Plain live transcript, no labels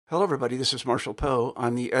Hello, everybody. This is Marshall Poe.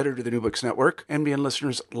 I'm the editor of the New Books Network. NBN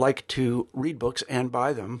listeners like to read books and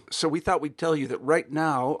buy them. So we thought we'd tell you that right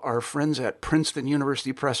now, our friends at Princeton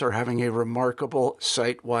University Press are having a remarkable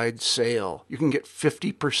site-wide sale. You can get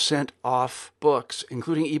 50% off books,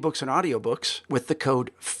 including ebooks and audiobooks, with the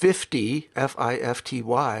code 50,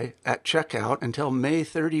 F-I-F-T-Y, at checkout until May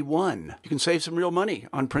 31. You can save some real money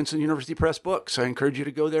on Princeton University Press books. I encourage you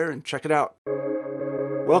to go there and check it out.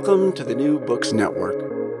 Welcome to the New Books Network.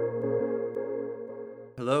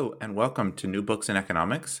 Hello and welcome to New Books in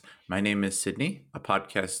Economics. My name is Sydney,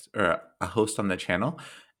 a host on the channel,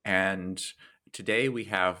 and today we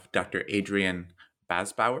have Dr. Adrian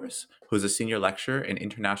Bazbauers, who is a senior lecturer in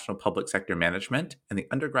international public sector management and the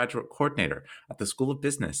undergraduate coordinator at the School of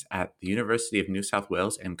Business at the University of New South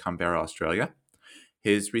Wales in Canberra, Australia.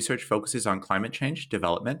 His research focuses on climate change,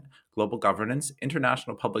 development, global governance,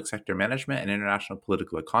 international public sector management, and international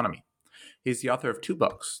political economy. He's the author of two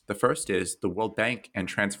books. The first is The World Bank and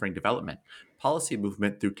Transferring Development, Policy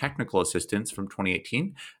Movement Through Technical Assistance from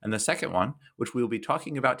 2018. And the second one, which we will be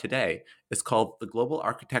talking about today, is called The Global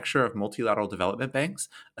Architecture of Multilateral Development Banks,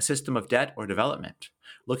 A System of Debt or Development.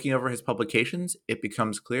 Looking over his publications, it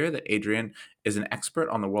becomes clear that Adrian is an expert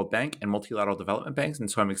on the World Bank and multilateral development banks,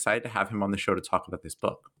 and so I'm excited to have him on the show to talk about this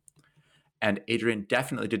book. And Adrian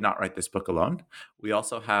definitely did not write this book alone. We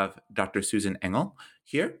also have Dr. Susan Engel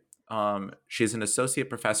here. She's an associate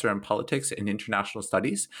professor in politics and international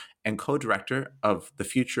studies and co-director of the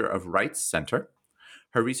Future of Rights Center.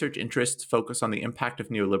 Her research interests focus on the impact of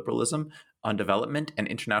neoliberalism on development and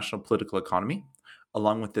international political economy.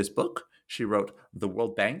 Along with this book, she wrote The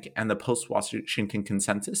World Bank and the Post-Washington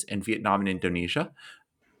Consensus in Vietnam and Indonesia,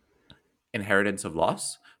 Inheritance of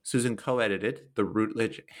Loss. Susan co-edited the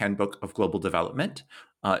Routledge Handbook of Global Development.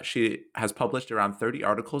 She has published around 30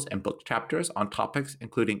 articles and book chapters on topics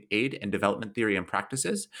including aid and development theory and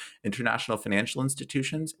practices, international financial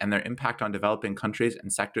institutions and their impact on developing countries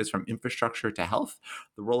and sectors from infrastructure to health,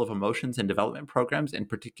 the role of emotions in development programs, in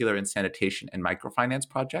particular in sanitation and microfinance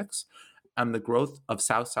projects, and the growth of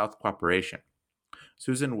South-South cooperation.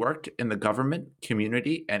 Susan worked in the government,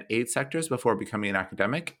 community, and aid sectors before becoming an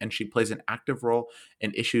academic, and she plays an active role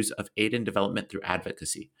in issues of aid and development through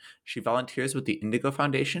advocacy. She volunteers with the Indigo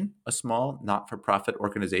Foundation, a small, not-for-profit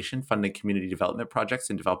organization funding community development projects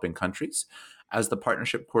in developing countries, as the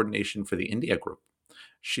partnership coordination for the India Group.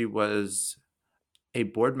 She was a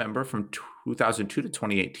board member from 2002 to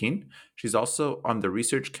 2018. She's also on the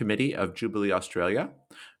research committee of Jubilee Australia.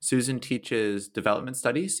 Susan teaches development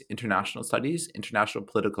studies, international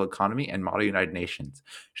political economy, and model United Nations.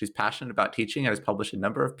 She's passionate about teaching and has published a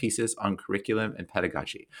number of pieces on curriculum and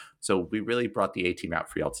pedagogy. So we really brought the A-team out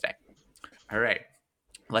for y'all today. All right.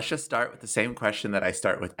 Let's just start with the same question that I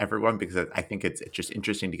start with everyone, because I think it's just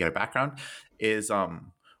interesting to get a background, is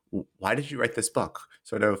why did you write this book?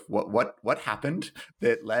 Sort of what happened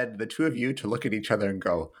that led the two of you to look at each other and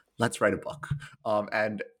go, let's write a book.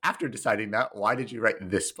 And after deciding that, why did you write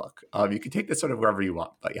this book? You can take this sort of wherever you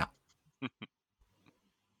want, but yeah.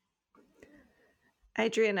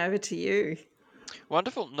 Adrian, over to you.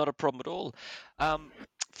 Wonderful, not a problem at all.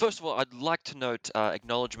 First of all, I'd like to note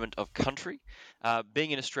acknowledgement of country. Being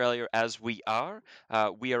in Australia as we are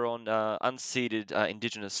on unceded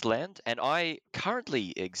Indigenous land, and I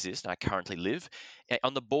currently live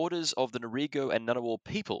on the borders of the Ngarigo and Ngunnawal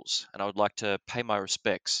peoples, and I would like to pay my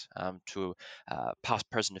respects to past,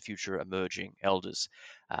 present, and future emerging elders.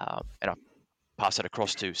 And I'll pass that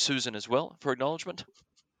across to Susan as well for acknowledgement.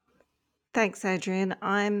 Thanks, Adrian.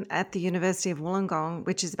 I'm at the University of Wollongong,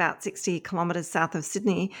 which is about 60 kilometres south of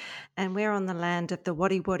Sydney, and we're on the land of the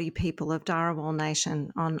Wadi Wadi people of Dharawal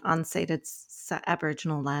Nation on unceded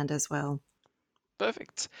Aboriginal land as well.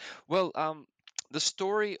 Perfect. Well, the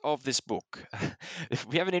story of this book,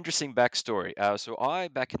 we have an interesting backstory. So I,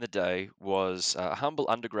 back in the day, was a humble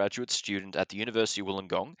undergraduate student at the University of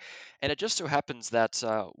Wollongong, and it just so happens that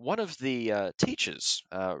one of the teachers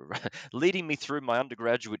leading me through my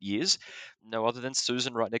undergraduate years, no other than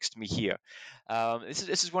Susan right next to me here.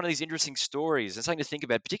 This is one of these interesting stories, and something to think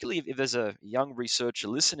about, particularly if there's a young researcher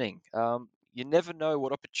listening. You never know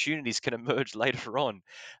what opportunities can emerge later on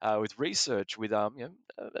with research, with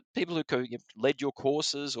people who led your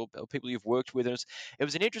courses or people you've worked with. It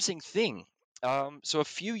was an interesting thing. So a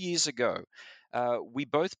few years ago, we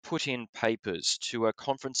both put in papers to a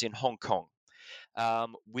conference in Hong Kong.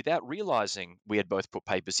 Without realizing we had both put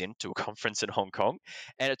papers into a conference in Hong Kong,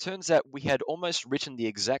 and it turns out we had almost written the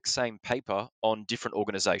exact same paper on different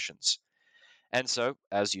organizations. And so,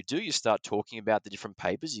 as you do, you start talking about the different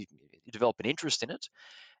papers, you develop an interest in it.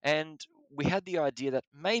 And we had the idea that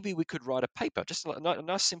maybe we could write a paper, just a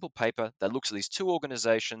nice simple paper that looks at these two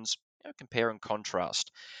organizations, compare and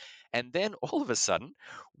contrast. And then all of a sudden,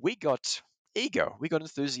 we got eager, we got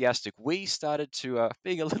enthusiastic. We started to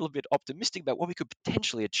being a little bit optimistic about what we could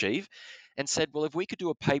potentially achieve, and said, well, if we could do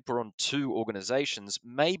a paper on two organizations,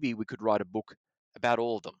 maybe we could write a book about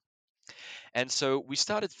all of them. And so we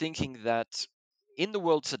started thinking that in the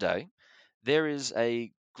world today, there is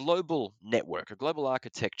a global network, a global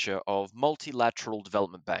architecture of multilateral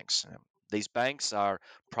development banks. These banks are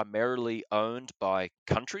primarily owned by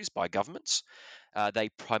countries, by governments. They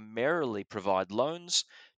primarily provide loans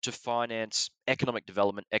to finance economic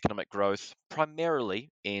development, economic growth,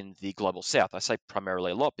 primarily in the global south. I say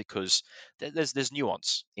primarily a lot because there's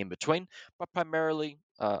nuance in between, but primarily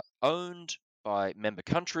owned by member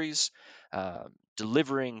countries,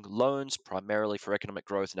 delivering loans primarily for economic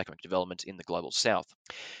growth and economic development in the global south.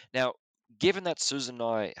 Now, given that Susan and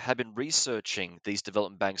I have been researching these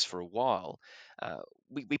development banks for a while,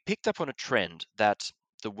 we picked up on a trend that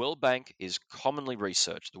the World Bank is commonly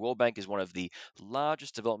researched. The World Bank is one of the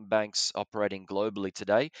largest development banks operating globally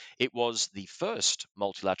today. It was the first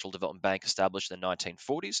multilateral development bank established in the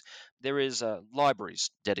 1940s. There is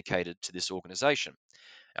libraries dedicated to this organization.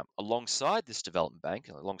 Alongside this development bank,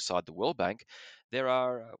 alongside the World Bank, there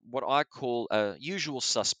are what I call usual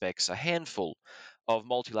suspects, a handful of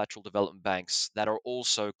multilateral development banks that are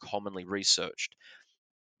also commonly researched.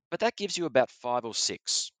 But that gives you about 5 or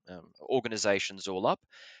 6 organizations all up.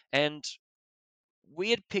 And we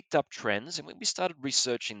had picked up trends, and we started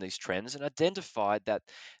researching these trends and identified that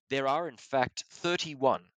there are, in fact,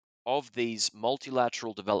 31 of these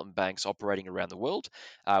multilateral development banks operating around the world.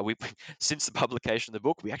 Since the publication of the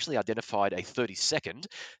book, we actually identified a 32nd,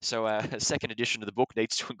 so a second edition of the book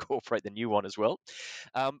needs to incorporate the new one as well.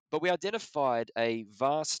 But we identified a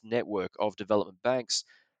vast network of development banks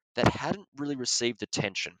that hadn't really received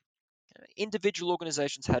attention. Individual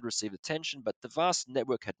organizations had received attention, but the vast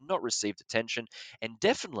network had not received attention, and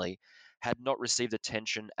definitely had not received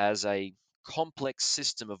attention as a complex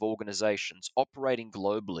system of organizations operating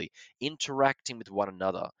globally, interacting with one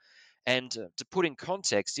another. And to put in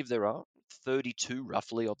context, if there are 32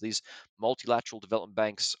 roughly of these multilateral development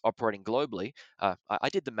banks operating globally, I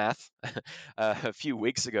did the math a few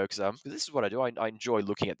weeks ago because this is what I do. I enjoy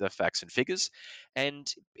looking at the facts and figures.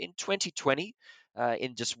 And in 2020,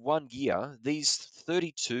 in just 1 year, these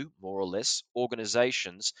 32, more or less,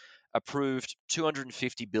 organizations approved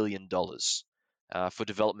 $250 billion for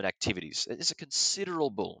development activities. It's a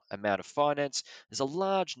considerable amount of finance. There's a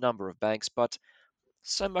large number of banks, but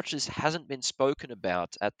so much as hasn't been spoken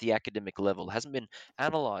about at the academic level, hasn't been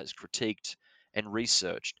analyzed, critiqued, and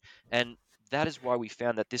researched. And that is why we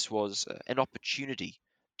found that this was an opportunity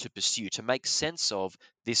to pursue, to make sense of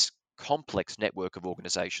this complex network of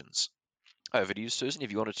organizations. Over to you, Susan,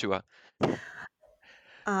 if you wanted to.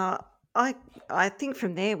 Uh, I think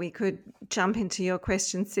from there we could jump into your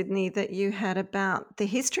question, Sydney, that you had about the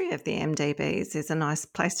history of the MDBs is a nice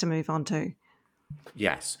place to move on to.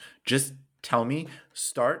 Yes. Just tell me,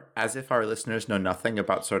 start as if our listeners know nothing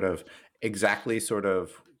about exactly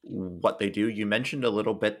what they do. You mentioned a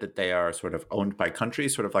little bit that they are sort of owned by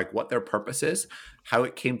countries, sort of like what their purpose is, how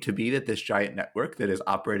it came to be that this giant network that is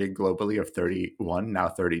operating globally of 31, now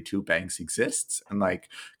 32 banks exists, and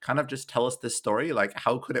kind of just tell us this story.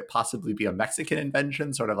 How could it possibly be a Mexican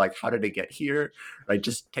invention? Sort of how did it get here? Right?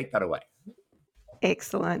 Just take that away.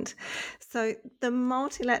 Excellent. So the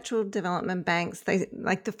multilateral development banks,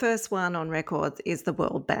 the first one on record is the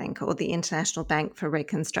World Bank, or the International Bank for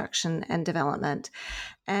Reconstruction and Development.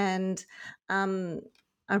 And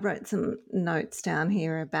I wrote some notes down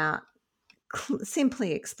here about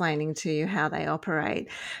simply explaining to you how they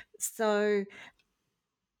operate. So,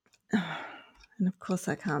 and of course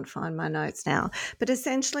I can't find my notes now, but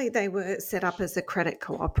essentially they were set up as a credit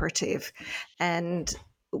cooperative, and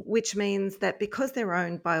which means that because they're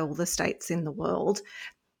owned by all the states in the world,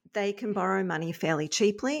 they can borrow money fairly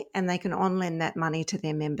cheaply and they can on-lend that money to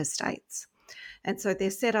their member states. And so they're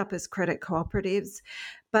set up as credit cooperatives,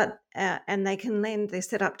 but and they're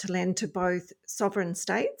set up to lend to both sovereign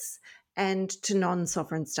states and to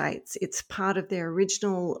non-sovereign states. It's part of their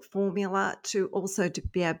original formula to also to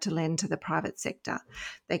be able to lend to the private sector.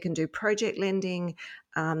 They can do project lending,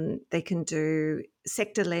 they can do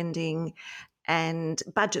sector lending, and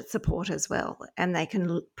budget support as well. And they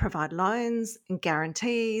can provide loans and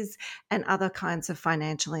guarantees and other kinds of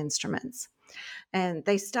financial instruments. And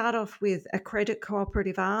they start off with a credit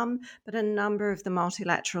cooperative arm, but a number of the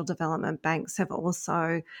multilateral development banks have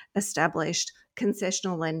also established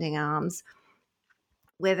concessional lending arms,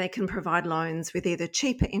 where they can provide loans with either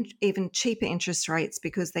even cheaper interest rates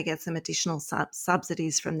because they get some additional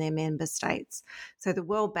subsidies from their member states. So the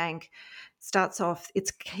World Bank starts off,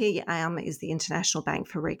 its key arm is the International Bank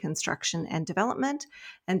for Reconstruction and Development,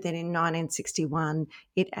 and then in 1961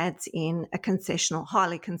 it adds in a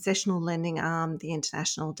highly concessional lending arm, the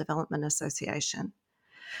International Development Association.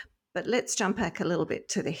 But let's jump back a little bit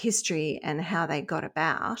to the history and how they got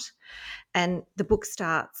about. And the book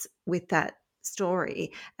starts with that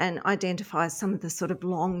story and identifies some of the sort of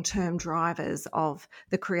long-term drivers of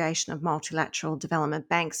the creation of multilateral development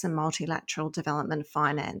banks and multilateral development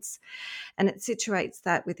finance. And it situates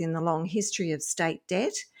that within the long history of state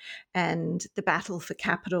debt and the battle for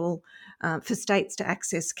capital, for states to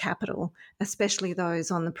access capital, especially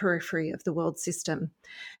those on the periphery of the world system.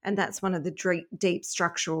 And that's one of the deep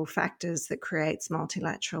structural factors that creates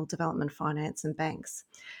multilateral development finance and banks.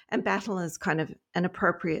 And battle is kind of an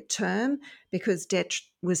appropriate term because debt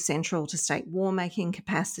was central to state war-making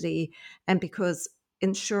capacity, and because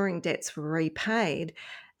ensuring debts were repaid,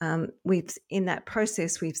 in that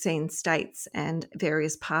process, we've seen states and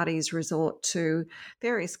various parties resort to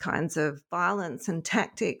various kinds of violence and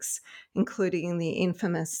tactics, including the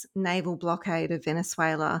infamous naval blockade of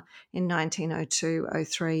Venezuela in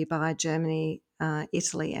 1902-03 by Germany,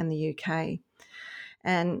 Italy, and the UK.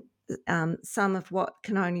 And some of what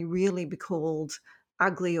can only really be called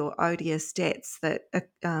ugly or odious debts that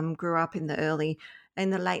grew up in the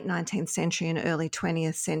late 19th century and early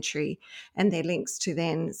 20th century, and their links to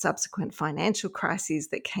then subsequent financial crises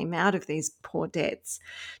that came out of these poor debts,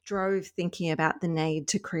 drove thinking about the need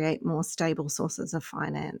to create more stable sources of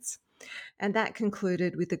finance. And that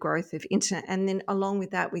concluded with the growth of and then along with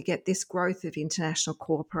that, we get this growth of international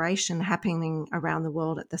cooperation happening around the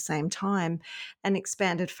world at the same time, and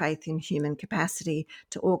expanded faith in human capacity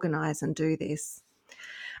to organise and do this.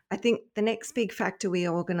 I think the next big factor we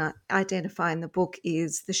identify in the book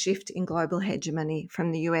is the shift in global hegemony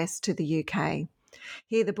from the US to the UK.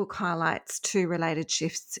 Here the book highlights two related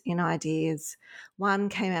shifts in ideas. One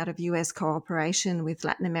came out of US cooperation with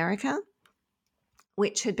Latin America,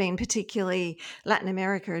 Latin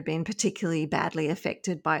America had been particularly badly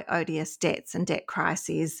affected by odious debts and debt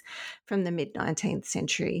crises from the mid-19th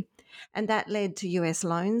century. And that led to US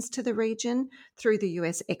loans to the region through the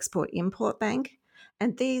US Export-Import Bank,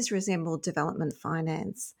 and these resembled development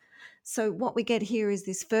finance. So what we get here is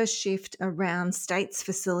this first shift around states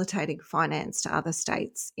facilitating finance to other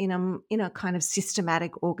states in a kind of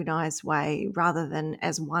systematic, organised way, rather than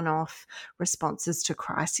as one-off responses to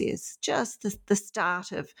crises, just the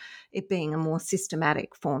start of it being a more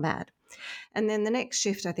systematic format. And then the next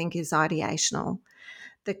shift, I think, is ideational.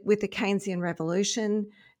 With the Keynesian revolution,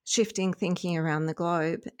 shifting thinking around the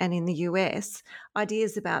globe, and in the US,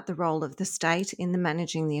 ideas about the role of the state in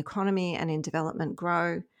managing the economy and in development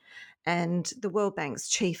grow. And the World Bank's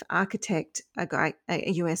chief architect, a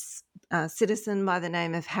US citizen by the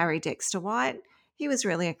name of Harry Dexter White, he was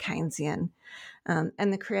really a Keynesian.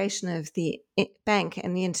 And the creation of the bank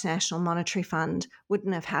and the International Monetary Fund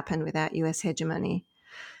wouldn't have happened without US hegemony.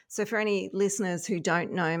 So for any listeners who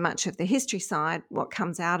don't know much of the history side, what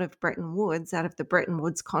comes out of the Bretton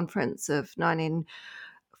Woods Conference of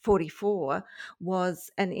 1944,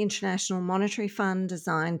 was an international monetary fund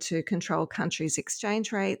designed to control countries'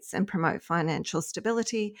 exchange rates and promote financial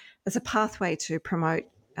stability as a pathway to promote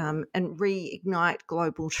and reignite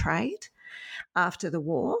global trade after the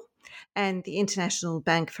war. And the International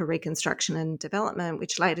Bank for Reconstruction and Development,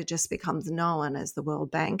 which later just becomes known as the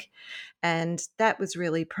World Bank. And that was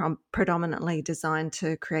really predominantly designed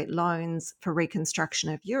to create loans for reconstruction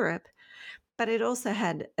of Europe, but it also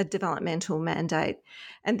had a developmental mandate.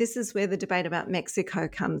 And this is where the debate about Mexico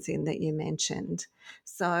comes in that you mentioned.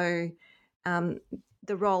 So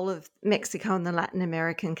the role of Mexico and the Latin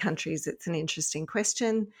American countries, it's an interesting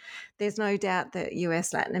question. There's no doubt that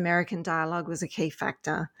US-Latin American dialogue was a key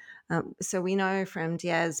factor. So we know from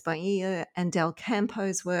Bazbauers and Del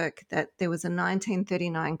Campo's work that there was a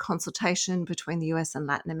 1939 consultation between the US and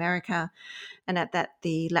Latin America, and at that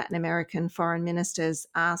the Latin American foreign ministers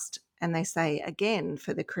asked, and they say again,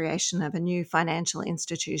 for the creation of a new financial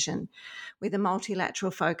institution with a multilateral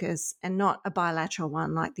focus and not a bilateral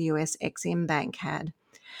one like the US Ex-Im Bank had.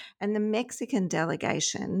 And the Mexican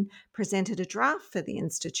delegation presented a draft for the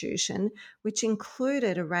institution, which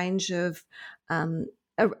included a range of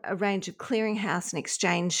clearinghouse and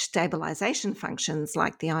exchange stabilization functions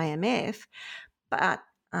like the IMF, but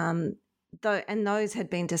those had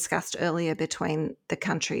been discussed earlier between the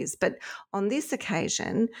countries. But on this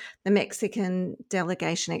occasion, the Mexican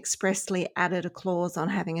delegation expressly added a clause on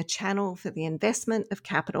having a channel for the investment of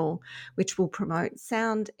capital, which will promote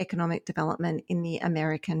sound economic development in the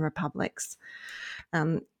American republics.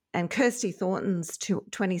 And Kirsty Thornton's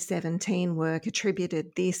 2017 work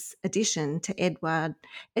attributed this addition to Eduardo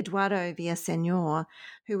Villaseñor,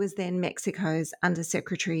 who was then Mexico's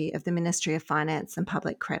Undersecretary of the Ministry of Finance and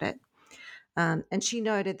Public Credit. And she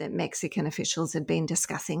noted that Mexican officials had been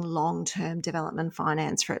discussing long-term development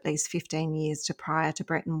finance for at least 15 years prior to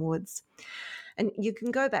Bretton Woods. And you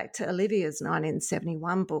can go back to Olivia's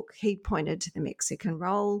 1971 book. He pointed to the Mexican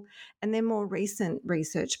role, and then more recent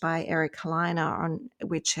research by Eric Heliner,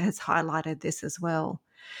 which has highlighted this as well.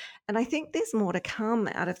 And I think there's more to come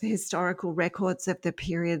out of the historical records of the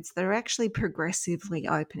periods that are actually progressively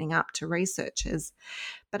opening up to researchers.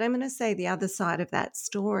 But I'm going to say the other side of that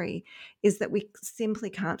story is that we simply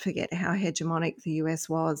can't forget how hegemonic the US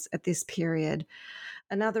was at this period.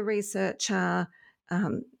 Another researcher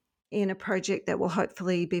in a project that will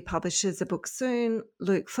hopefully be published as a book soon,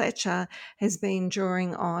 Luke Fletcher, has been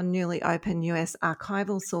drawing on newly open US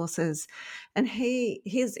archival sources. And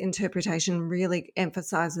his interpretation really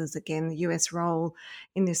emphasises, again, the US role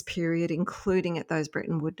in this period, including at those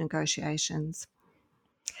Bretton Woods negotiations.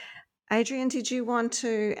 Adrian, did you want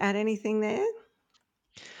to add anything there?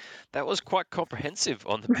 That was quite comprehensive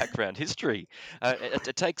on the background history.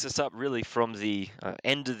 It takes us up really from the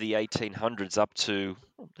end of the 1800s up to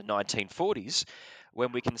the 1940s,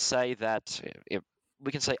 when we can say that,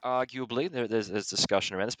 we can say arguably, there's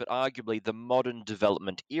discussion around this, but arguably the modern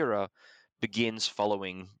development era begins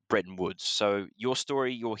following Bretton Woods. So your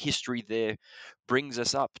story, your history there brings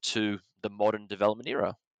us up to the modern development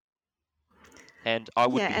era. And I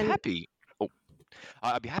would be happy.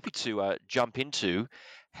 I'd be happy to jump into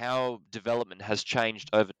how development has changed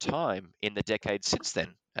over time in the decades since then,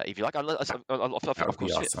 if you like. Of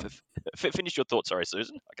course, awesome. Finish your thought. Sorry,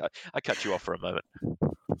 Susan. I cut you off for a moment.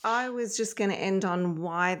 I was just going to end on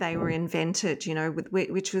why they were invented,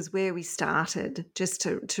 which was where we started, just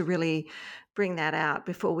to really bring that out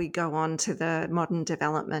before we go on to the modern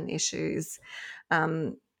development issues.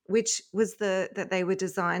 Which was that they were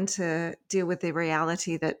designed to deal with the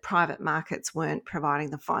reality that private markets weren't providing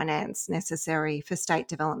the finance necessary for state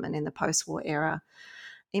development in the post-war era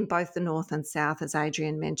in both the North and South, as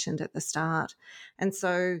Adrian mentioned at the start. And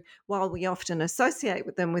so while we often associate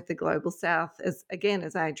with them with the Global South, as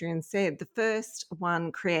Adrian said, the first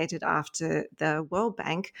one created after the World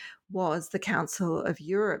Bank was the Council of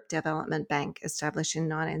Europe Development Bank, established in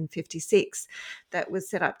 1956, that was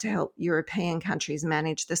set up to help European countries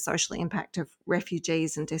manage the social impact of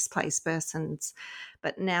refugees and displaced persons,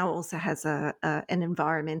 but now also has an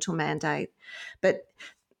environmental mandate. But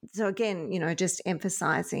so again, just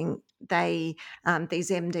emphasising these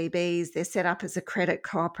MDBs, they're set up as a credit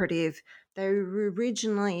cooperative. They were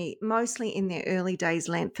originally, mostly in their early days,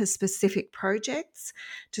 lent for specific projects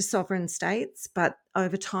to sovereign states, but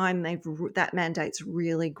over time that mandate's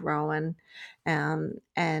really grown and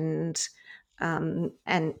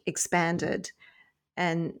expanded,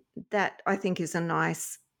 and that I think is a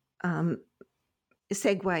nice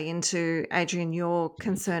segue into, Adrian, your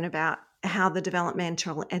concern about how the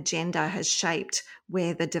developmental agenda has shaped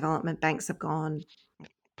where the development banks have gone.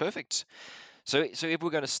 Perfect. So if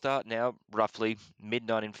we're going to start now, roughly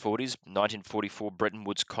mid-1940s, 1944 Bretton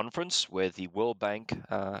Woods Conference, where the World Bank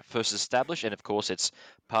first established, and of course its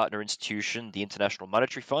partner institution, the International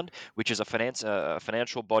Monetary Fund, which is a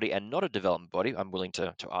financial body and not a development body. I'm willing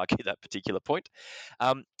to argue that particular point.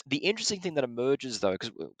 The interesting thing that emerges, though,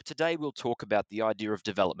 because today we'll talk about the idea of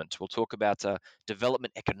development. We'll talk about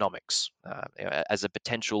development economics as a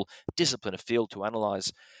potential discipline, a field to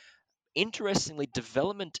analyze. Interestingly,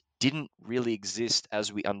 development didn't really exist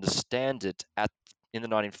as we understand it in the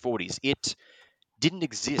 1940s. It didn't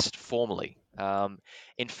exist formally.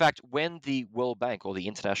 In fact, when the World Bank, or the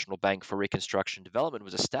International Bank for Reconstruction and Development,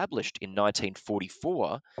 was established in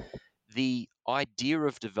 1944, the idea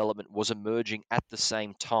of development was emerging at the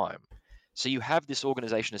same time. So you have this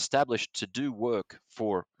organization established to do work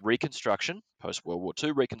for reconstruction, post-World War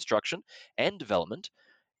II reconstruction, and development,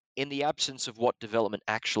 in the absence of what development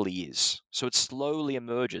actually is. So it slowly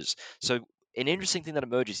emerges. So an interesting thing that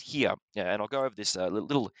emerges here, and I'll go over this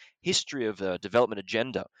little history of the development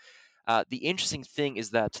agenda. The interesting thing is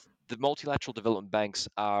that the multilateral development banks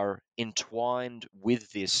are entwined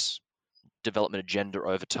with this development agenda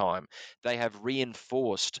over time. They have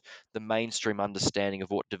reinforced the mainstream understanding of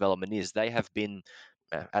what development is. They have been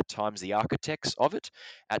at times the architects of it,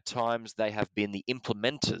 at times they have been the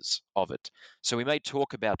implementers of it. So we may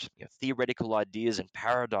talk about theoretical ideas and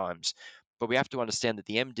paradigms, but we have to understand that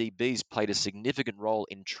the MDBs played a significant role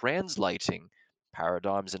in translating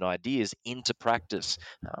paradigms and ideas into practice,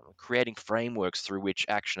 creating frameworks through which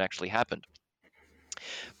action actually happened.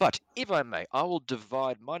 But if I may, I will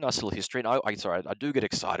divide my nice little history. And I do get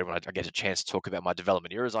excited when I get a chance to talk about my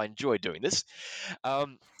development eras. I enjoy doing this.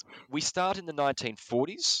 We start in the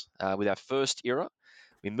 1940s with our first era.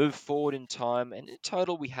 We move forward in time, and in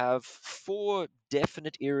total, we have 4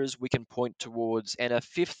 definite eras we can point towards, and a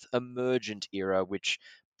 5th emergent era, which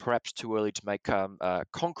perhaps too early to make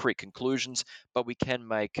concrete conclusions, but we can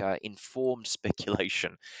make informed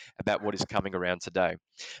speculation about what is coming around today.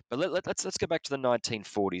 But let's go back to the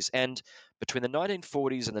 1940s, and between the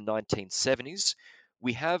 1940s and the 1970s,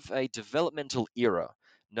 we have a developmental era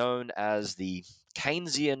known as the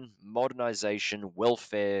Keynesian modernization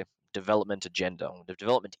welfare development agenda, or the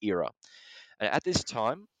development era. And at this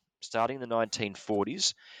time, starting in the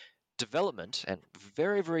 1940s, development, and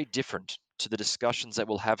very, very different to the discussions that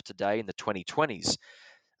we'll have today in the 2020s,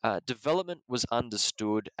 development was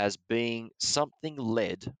understood as being something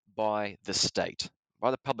led by the state, by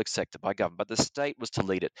the public sector, by government, but the state was to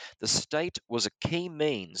lead it. The state was a key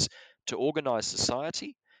means to organize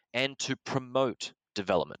society and to promote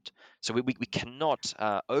development. So we cannot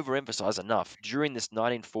overemphasize enough, during this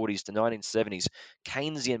 1940s to 1970s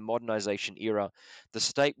Keynesian modernization era, the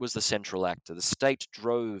state was the central actor. The state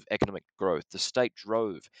drove economic growth. The state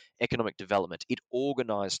drove economic development. It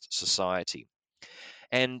organized society.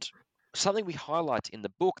 And something we highlight in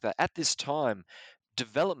the book, that at this time,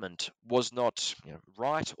 development was not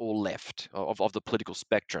right or left of the political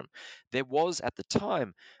spectrum. There was at the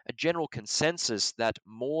time a general consensus that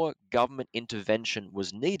more government intervention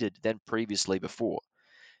was needed than previously before.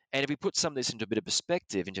 And if we put some of this into a bit of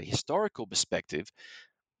perspective, into historical perspective,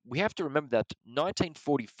 we have to remember that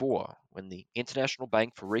 1944, when the International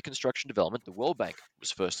Bank for Reconstruction and Development, the World Bank,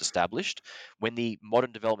 was first established, when the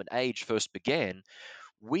modern development age first began,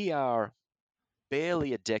 we are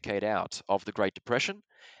barely a decade out of the Great Depression,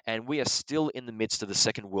 and we are still in the midst of the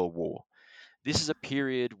Second World War. This is a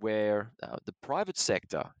period where the private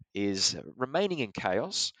sector is remaining in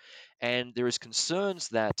chaos, and there is concerns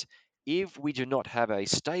that if we do not have a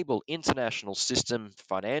stable international system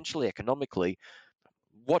financially, economically,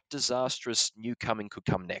 what disastrous new coming could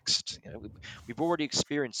come next? We've already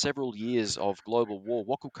experienced several years of global war.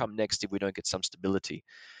 What could come next if we don't get some stability?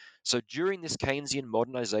 So during this Keynesian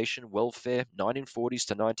modernization welfare, 1940s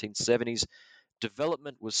to 1970s,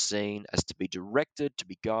 development was seen as to be directed, to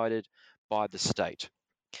be guided by the state.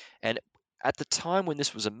 And at the time when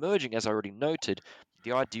this was emerging, as I already noted,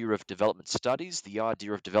 the idea of development studies, the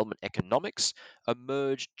idea of development economics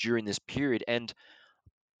emerged during this period. And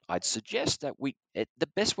I'd suggest that the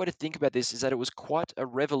best way to think about this is that it was quite a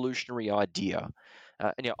revolutionary idea.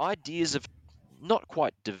 Ideas of not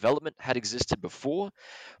quite development had existed before,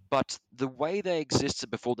 but the way they existed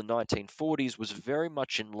before the 1940s was very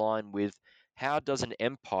much in line with how does an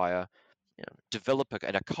empire develop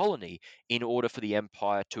a colony in order for the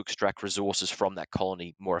empire to extract resources from that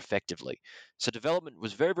colony more effectively. So development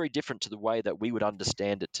was very, very different to the way that we would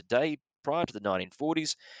understand it today prior to the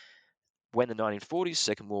 1940s. When the 1940s,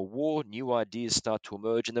 Second World War, new ideas start to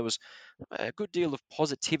emerge, and there was a good deal of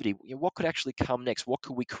positivity. What could actually come next? What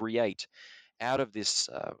could we create out of this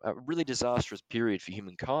really disastrous period for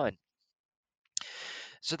humankind?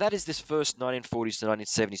 So that is this first 1940s to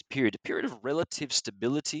 1970s period, a period of relative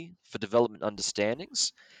stability for development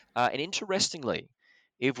understandings. And interestingly,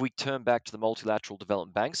 if we turn back to the multilateral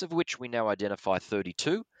development banks, of which we now identify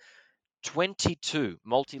 32, 22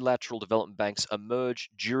 multilateral development banks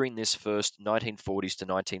emerge during this first 1940s to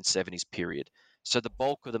 1970s period. So the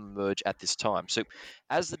bulk of them emerge at this time. So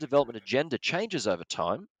as the development agenda changes over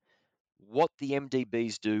time, what the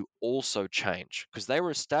MDBs do also change, because they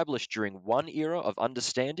were established during one era of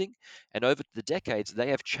understanding, and over the decades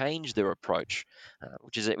they have changed their approach,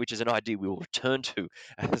 which is an idea we will return to,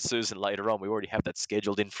 Susan, later on. We already have that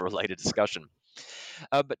scheduled in for a later discussion.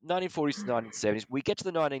 But 1940s to 1970s, we get to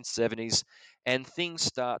the 1970s, and things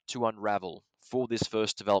start to unravel for this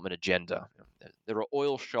first development agenda. There are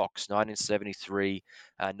oil shocks, 1973,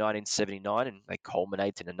 1979, and they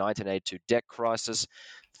culminate in a 1982 debt crisis.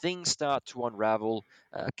 Things start to unravel,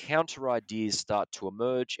 counter ideas start to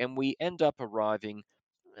emerge, and we end up arriving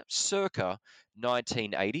circa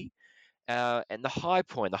 1980. And the high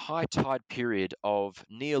point, the high tide period of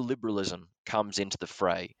neoliberalism comes into the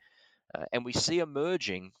fray. And we see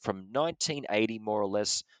emerging from 1980 more or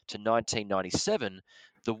less to 1997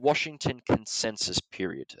 the Washington Consensus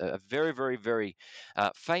period, a very, very, very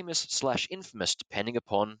famous/infamous, depending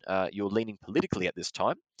upon your leaning politically at this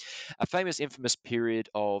time, a famous, infamous period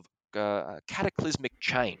of cataclysmic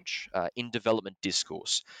change in development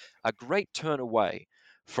discourse, a great turn away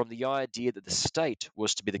from the idea that the state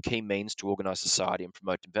was to be the key means to organize society and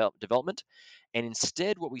promote development. And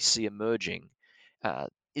instead, what we see emerging uh,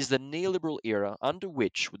 is the neoliberal era, under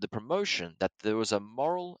which, with the promotion that there was a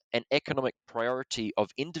moral and economic priority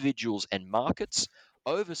of individuals and markets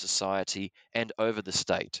over society and over the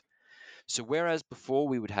state. So, whereas before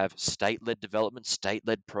we would have state led development, state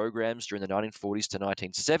led programs during the 1940s to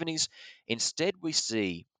 1970s, instead we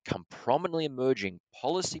see come prominently emerging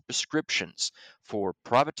policy prescriptions for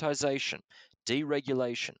privatization,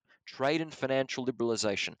 deregulation, trade and financial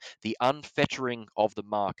liberalization, the unfettering of the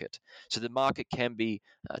market. So the market can be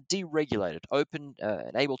deregulated, open,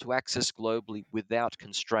 and able to access globally without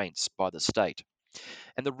constraints by the state.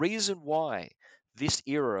 And the reason why this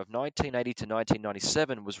era of 1980 to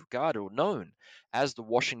 1997 was regarded or known as the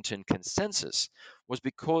Washington Consensus was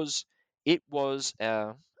because it was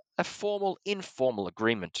a formal, informal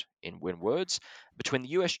agreement, in words, between the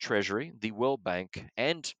US Treasury, the World Bank,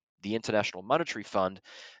 and the International Monetary Fund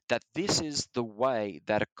that this is the way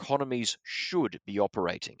that economies should be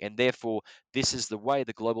operating, and therefore this is the way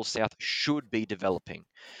the global south should be developing.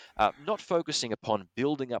 Not focusing upon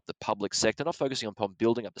building up the public sector, not focusing upon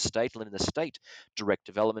building up the state, letting the state direct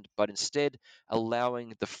development, but instead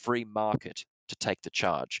allowing the free market to take the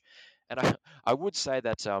charge. And I would say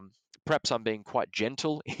that perhaps I'm being quite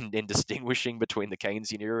gentle in distinguishing between the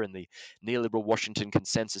Keynesian era and the neoliberal Washington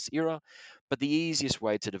Consensus era, but the easiest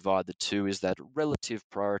way to divide the two is that relative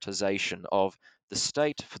prioritization of the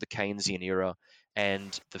state for the Keynesian era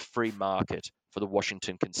and the free market for the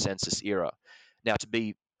Washington Consensus era. Now, to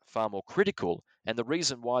be far more critical, and the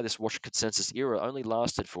reason why this Washington Consensus era only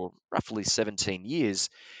lasted for roughly 17 years,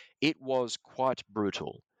 it was quite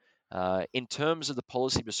brutal. In terms of the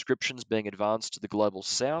policy prescriptions being advanced to the global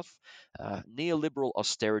south, neoliberal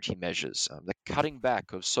austerity measures, the cutting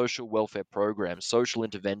back of social welfare programs, social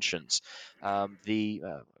interventions,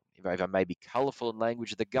 if I may be colourful in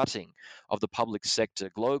language, the gutting of the public sector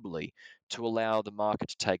globally to allow the market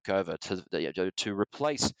to take over, to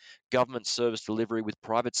replace government service delivery with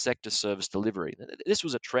private sector service delivery. This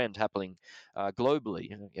was a trend happening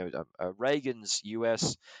globally. Reagan's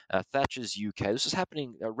US, Thatcher's UK. This is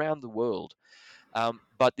happening around the world.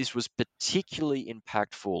 But this was particularly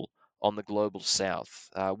impactful on the global south,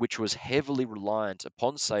 which was heavily reliant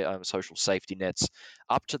upon social safety nets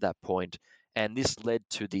up to that point. And this led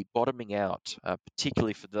to the bottoming out,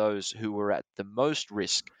 particularly for those who were at the most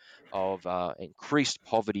risk of increased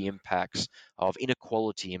poverty impacts, of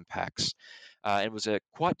inequality impacts. And was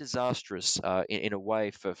quite disastrous in a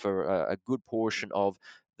way for a good portion of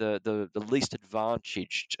the least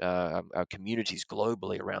advantaged communities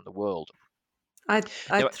globally around the world. Now,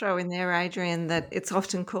 I'd throw in there, Adrian, that it's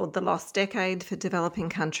often called the lost decade for developing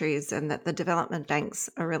countries, and that the development banks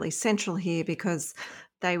are really central here because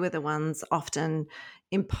they were the ones often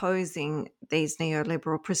imposing these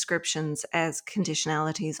neoliberal prescriptions as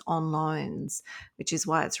conditionalities on loans, which is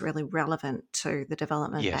why it's really relevant to the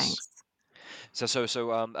development yes. banks.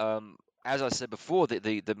 As I said before,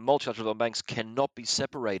 the multilateral banks cannot be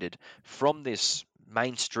separated from this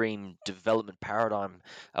mainstream development paradigm,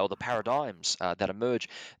 or the paradigms that emerge.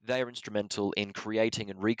 They are instrumental in creating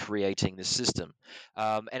and recreating this system.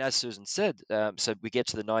 And as Susan said, so we get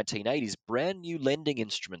to the 1980s, brand new lending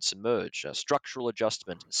instruments emerge, structural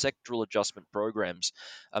adjustment, sectoral adjustment programs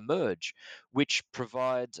emerge, which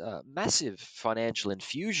provide massive financial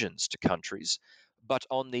infusions to countries, but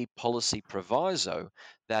on the policy proviso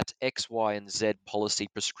that X, Y, and Z policy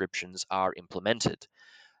prescriptions are implemented.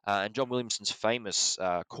 And John Williamson's famous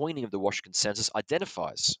coining of the Washington Consensus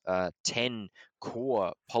identifies 10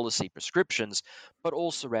 core policy prescriptions, but all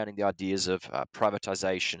surrounding the ideas of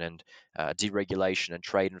privatization and deregulation and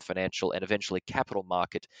trade and financial and eventually capital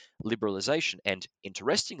market liberalization. And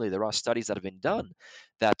interestingly, there are studies that have been done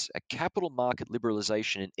that a capital market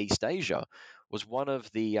liberalization in East Asia was one of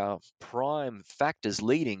the prime factors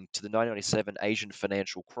leading to the 1997 Asian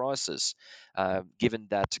financial crisis, given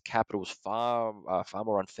that capital was far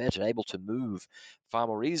more unfettered and able to move far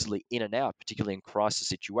more easily in and out, particularly in crisis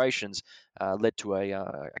situations, led to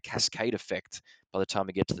a cascade effect by the time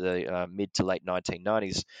we get to the mid to late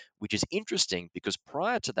 1990s, which is interesting because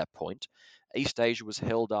prior to that point, East Asia was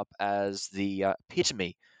held up as the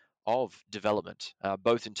epitome of development,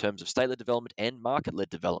 both in terms of state-led development and market-led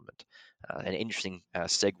development. An interesting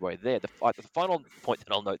segue there. The final point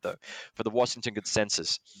that I'll note, though, for the Washington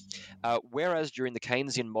Consensus, whereas during the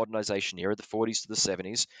Keynesian modernization era, the 40s to the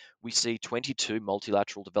 70s, we see 22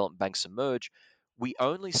 multilateral development banks emerge. We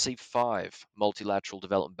only see 5 multilateral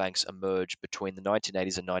development banks emerge between the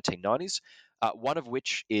 1980s and 1990s, one of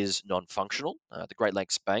which is non-functional, the Great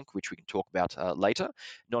Lakes Bank, which we can talk about later,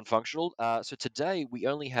 non-functional. So today we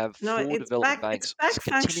only have No, 4 development it's banks back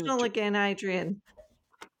continuing functional to. again, Adrian.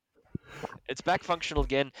 It's back functional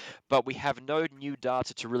again, but we have no new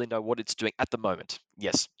data to really know what it's doing at the moment.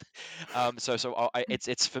 Yes.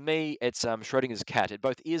 It's for me, it's Schrodinger's cat. It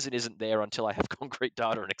both is and isn't there until I have concrete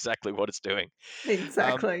data on exactly what it's doing.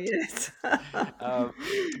 Exactly, yes.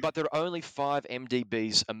 But there are only 5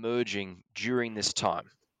 MDBs emerging during this time,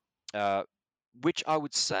 which I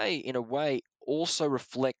would say, in a way, also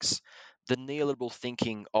reflects the neoliberal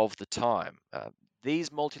thinking of the time.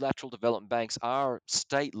 These multilateral development banks are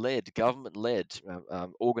state-led, government-led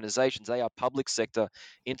organizations. They are public sector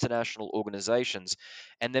international organizations.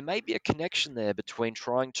 And there may be a connection there between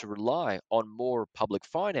trying to rely on more public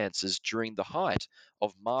finances during the height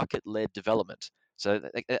of market-led development. So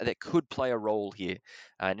that could play a role here,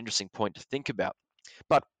 an interesting point to think about.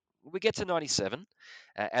 But we get to 97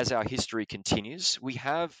 as our history continues. We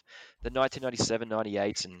have the 1997,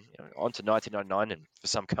 98, and on to 1999, and for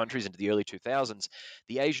some countries into the early 2000s,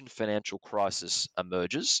 the Asian financial crisis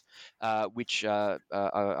emerges, which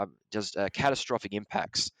does catastrophic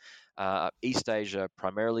impacts. East Asia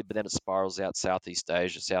primarily, but then it spirals out Southeast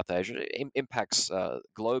Asia, South Asia. It impacts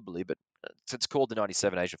globally, but it's called the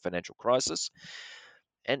 97 Asian financial crisis.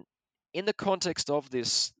 And in the context of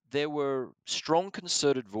this, there were strong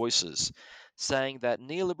concerted voices saying that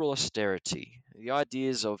neoliberal austerity, the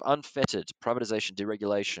ideas of unfettered privatization,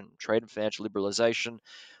 deregulation, trade and financial liberalization,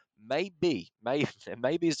 maybe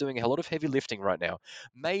is doing a lot of heavy lifting right now,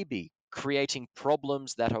 maybe creating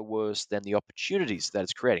problems that are worse than the opportunities that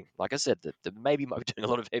it's creating. Like I said, the maybe might be doing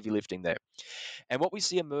a lot of heavy lifting there. And what we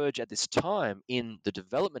see emerge at this time in the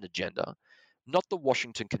development agenda, not the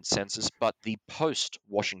Washington Consensus, but the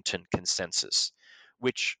post-Washington Consensus,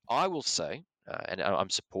 which I will say, and I'm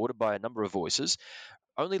supported by a number of voices,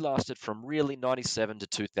 only lasted from really 97 to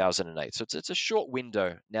 2008. So it's a short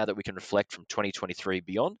window now that we can reflect from 2023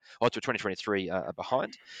 beyond, or to 2023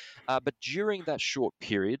 behind. But during that short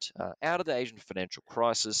period, out of the Asian financial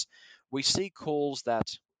crisis, we see calls that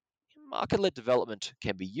market-led development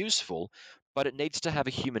can be useful, but it needs to have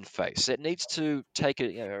a human face. It needs to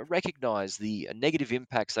recognize the negative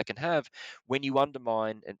impacts that can have when you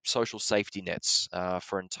undermine social safety nets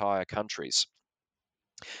for entire countries.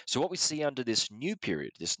 So what we see under this new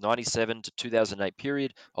period, this 97 to 2008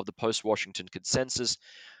 period of the post-Washington Consensus,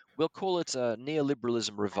 we'll call it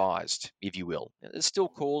neoliberalism revised, if you will. There's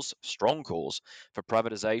still strong calls for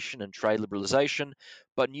privatization and trade liberalization,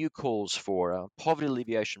 but new calls for poverty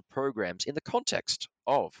alleviation programs in the context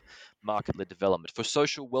of market-led development, for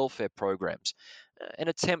social welfare programs, an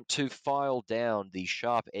attempt to file down the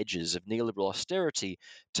sharp edges of neoliberal austerity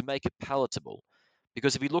to make it palatable.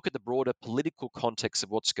 Because if you look at the broader political context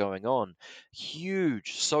of what's going on,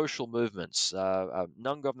 huge social movements,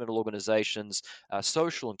 non-governmental organizations,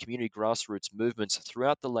 social and community grassroots movements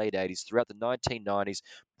throughout the late 80s, throughout the 1990s,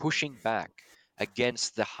 pushing back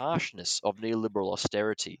against the harshness of neoliberal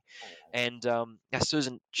austerity. And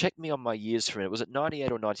Susan, check me on my years for a minute. Was it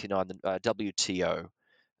 98 or 99, the WTO?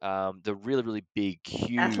 The really, really big,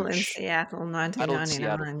 Battle in huge Seattle, Battle in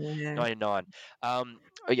Seattle, 1999. Yeah. 99.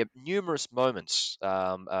 Yeah, numerous moments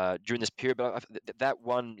during this period, but that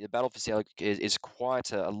one, the Battle for Seattle, is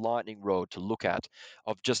quite a lightning rod to look at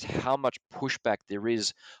of just how much pushback there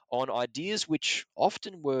is on ideas which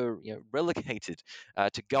often were relegated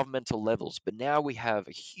to governmental levels. But now we have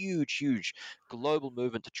a huge, huge global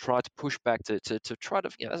movement to try to push back to try to,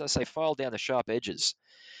 as I say, file down the sharp edges.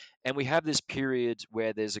 And we have this period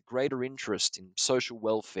where there's a greater interest in social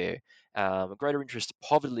welfare, a greater interest in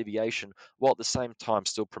poverty alleviation, while at the same time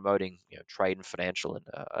still promoting trade and financial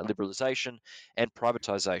and liberalization and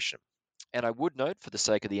privatization. And I would note, for the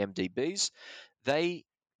sake of the MDBs, they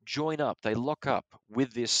join up, they lock up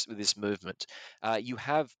with this movement. You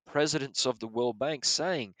have presidents of the World Bank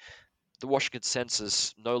saying the Washington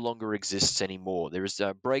Consensus no longer exists anymore. There is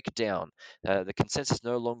a breakdown. The consensus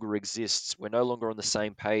no longer exists. We're no longer on the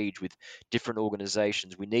same page with different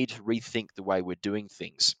organizations. We need to rethink the way we're doing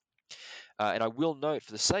things. And I will note,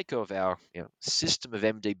 for the sake of our system of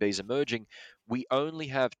MDBs emerging, we only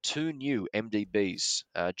have 2 new MDBs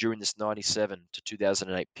during this 97 to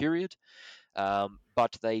 2008 period,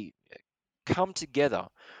 but they come together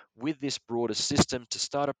with this broader system to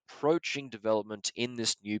start approaching development in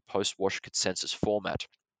this new post-Wash consensus format.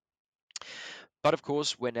 But of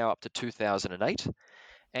course, we're now up to 2008,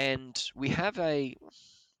 and we have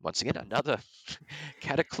once again, another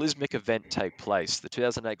cataclysmic event take place, the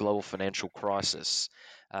 2008 global financial crisis.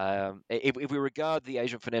 If we regard the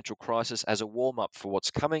Asian financial crisis as a warm-up for what's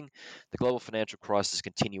coming, the global financial crisis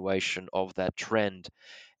continuation of that trend.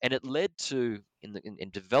 And it led to, in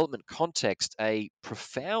development context, a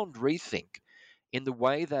profound rethink in the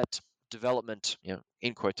way that development,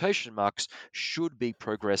 in quotation marks, should be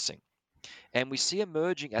progressing. And we see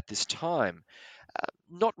emerging at this time,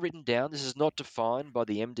 not written down, this is not defined by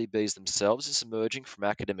the MDBs themselves, it's emerging from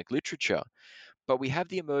academic literature, but we have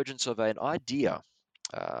the emergence of an idea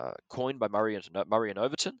coined by Murray and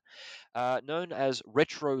Overton, known as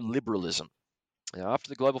retro-liberalism. Now, after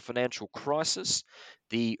the global financial crisis,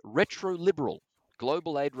 the retro-liberal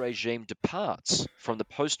global aid regime departs from the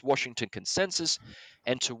post-Washington consensus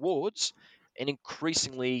and towards an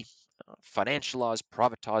increasingly financialized,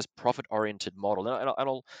 privatized, profit-oriented model.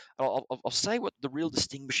 And I'll say what the real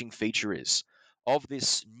distinguishing feature is of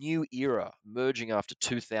this new era emerging after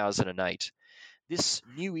 2008. This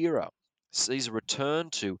new era sees a return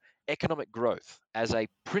to economic growth as a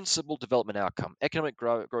principal development outcome, economic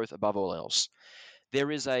growth above all else. There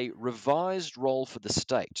is a revised role for the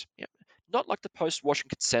state. Not like the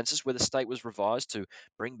post-Washington consensus where the state was revised to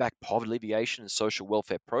bring back poverty alleviation and social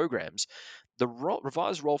welfare programs. The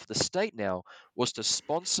revised role for the state now was to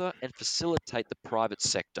sponsor and facilitate the private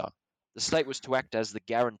sector. The state was to act as the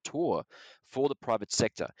guarantor for the private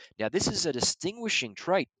sector. Now, this is a distinguishing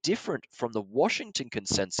trait different from the Washington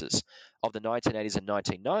consensus of the 1980s and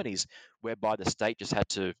 1990s, whereby the state just had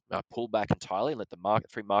to pull back entirely and let the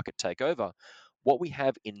free market take over. What we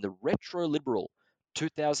have in the retro-liberal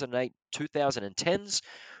 2008, 2010s,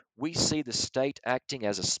 we see the state acting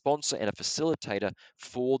as a sponsor and a facilitator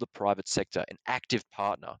for the private sector, an active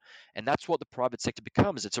partner. And that's what the private sector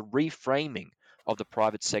becomes. It's a reframing of the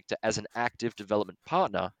private sector as an active development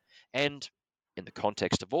partner. And in the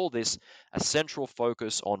context of all this, a central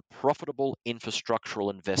focus on profitable infrastructural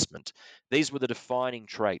investment. These were the defining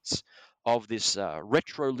traits of this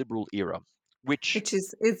retro-liberal era. Which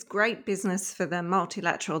is great business for the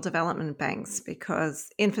multilateral development banks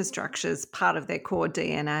because infrastructure is part of their core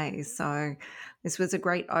DNA. So this was a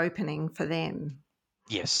great opening for them.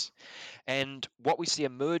 Yes. And what we see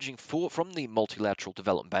emerging from the multilateral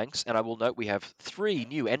development banks, and I will note we have 3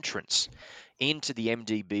 new entrants into the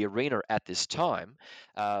MDB arena at this time.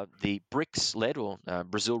 The BRICS-led, or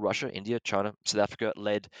Brazil, Russia, India, China, South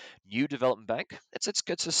Africa-led New Development Bank.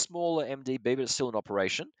 It's a smaller MDB, but it's still in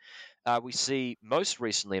operation. We see most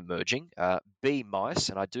recently emerging BMICE,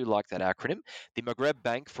 and I do like that acronym, the Maghreb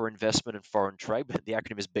Bank for Investment and Foreign Trade, but the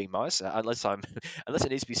acronym is BMICE, unless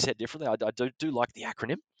it needs to be said differently. I do like the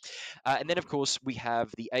acronym. And then, of course, we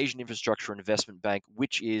have the Asian Infrastructure Investment Bank,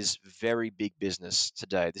 which is very big business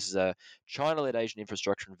today. This is a China-led Asian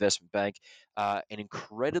Infrastructure Investment Bank, an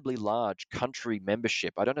incredibly large country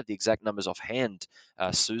membership. I don't have the exact numbers offhand,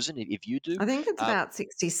 Susan, if you do. I think it's about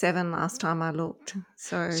 67 last time I looked.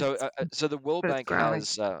 So the World Bank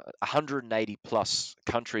has 180 plus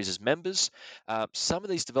countries as members. Some of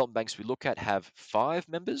these development banks we look at have 5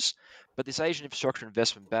 members, but this Asian Infrastructure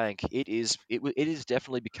Investment Bank, it is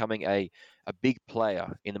definitely becoming a big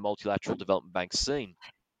player in the multilateral development bank scene.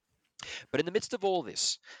 But in the midst of all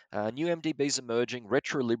this, new MDBs emerging,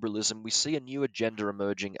 retro-liberalism, we see a new agenda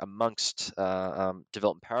emerging amongst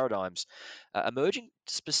development paradigms, emerging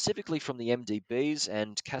specifically from the MDBs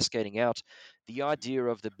and cascading out the idea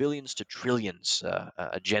of the billions to trillions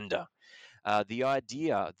agenda. The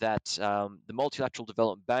idea that the multilateral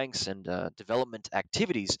development banks and development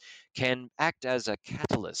activities can act as a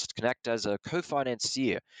catalyst, can act as a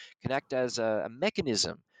co-financier, can act as a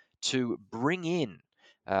mechanism to bring in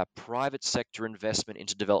private sector investment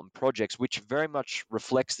into development projects, which very much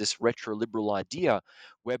reflects this retro-liberal idea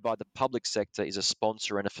whereby the public sector is a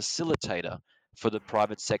sponsor and a facilitator for the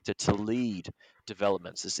private sector to lead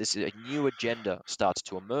developments. This a new agenda starts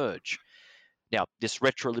to emerge. Now, this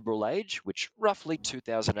retro-liberal age, which roughly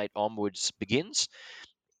 2008 onwards begins,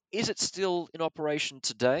 is it still in operation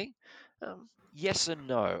today? Yes and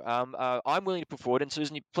no. I'm willing to put forward, and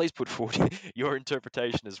Susan, please put forward your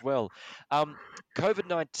interpretation as well.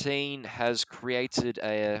 COVID-19 has created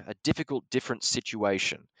a difficult, different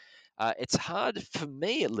situation. It's hard for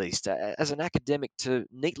me, at least, as an academic, to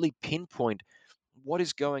neatly pinpoint what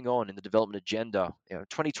is going on in the development agenda,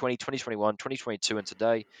 2020, 2021, 2022, and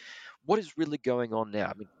today. What is really going on now?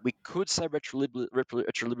 I mean, we could say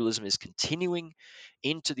retroliberalism is continuing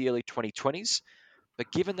into the early 2020s,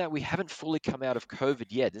 But given that we haven't fully come out of COVID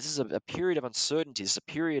yet, this is a period of uncertainty. It's a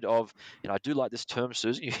period of, and I do like this term,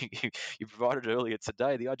 Susan, you provided it earlier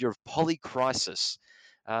today, the idea of polycrisis.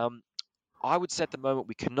 I would say at the moment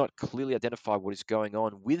we cannot clearly identify what is going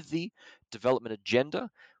on with the development agenda.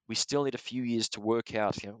 We still need a few years to work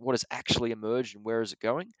out what has actually emerged and where is it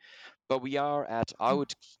going. But we are at, I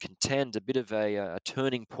would contend, a bit of a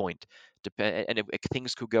turning point, and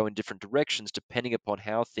things could go in different directions depending upon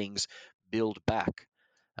how things build back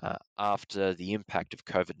after the impact of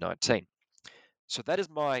COVID-19. So that is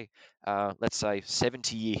my, let's say,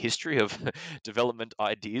 70-year history of development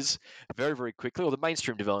ideas very, very quickly, or the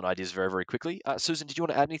mainstream development ideas very, very quickly. Susan, did you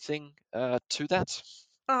want to add anything to that?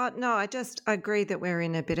 No, I just agree that we're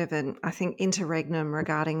in a bit of an, I think, interregnum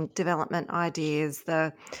regarding development ideas.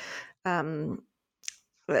 Um,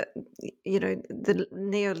 the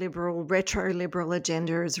neoliberal, retro-liberal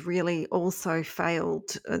agenda has really also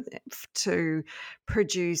failed to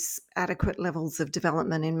produce adequate levels of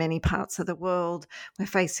development in many parts of the world. We're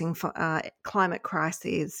facing climate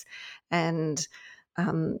crises, and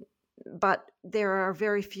but there are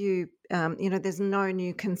very few, there's no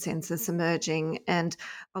new consensus emerging, and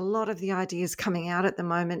a lot of the ideas coming out at the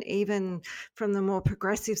moment, even from the more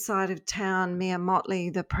progressive side of town, Mia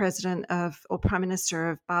Mottley, the president of or prime minister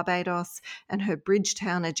of Barbados, and her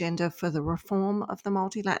Bridgetown agenda for the reform of the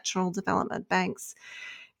multilateral development banks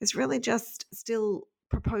is really just still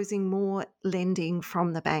proposing more lending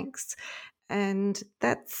from the banks. And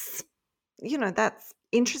that's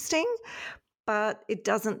interesting, but it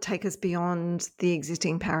doesn't take us beyond the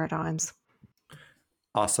existing paradigms.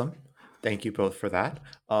 Awesome. Thank you both for that.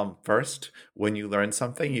 First, when you learn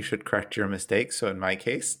something, you should correct your mistakes. So in my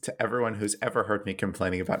case, to everyone who's ever heard me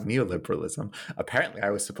complaining about neoliberalism, apparently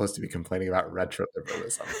I was supposed to be complaining about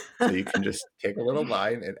retroliberalism. So you can just take a little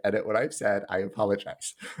line and edit what I've said. I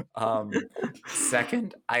apologize.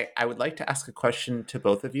 Second, I would like to ask a question to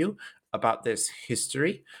both of you about this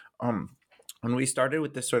history. When we started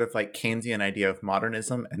with this sort of like Keynesian idea of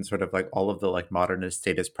modernism and sort of like all of the like modernist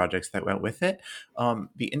statist projects that went with it,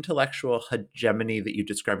 the intellectual hegemony that you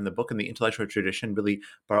describe in the book and the intellectual tradition really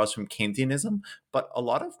borrows from Keynesianism. But a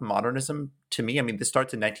lot of modernism, to me, I mean, this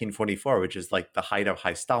starts in 1944, which is like the height of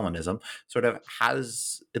high Stalinism, sort of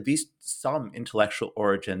has at least some intellectual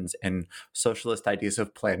origins in socialist ideas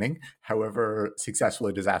of planning, however successful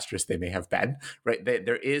or disastrous they may have been, right?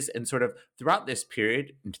 There is, and sort of throughout this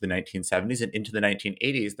period into the 1970s and into the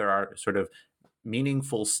 1980s, there are sort of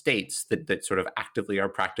meaningful states that sort of actively are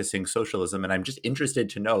practicing socialism. And I'm just interested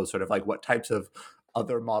to know sort of like what types of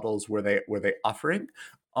other models were they offering?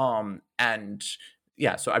 And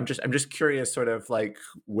yeah, so I'm just curious sort of like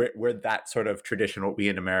where that sort of tradition, what we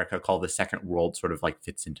in America call the second world, sort of like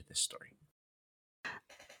fits into this story.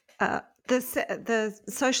 The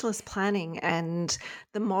socialist planning and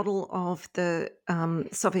the model of the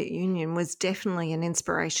Soviet Union was definitely an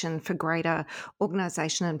inspiration for greater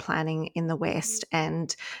organisation and planning in the West,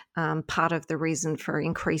 and part of the reason for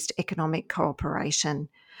increased economic cooperation.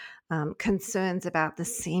 Concerns about the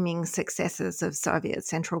seeming successes of Soviet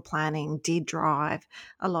central planning did drive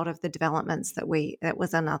a lot of the developments that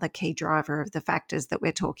was another key driver of the factors that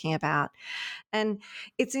we're talking about. And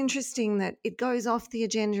it's interesting that it goes off the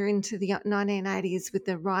agenda into the 1980s with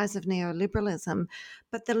the rise of neoliberalism,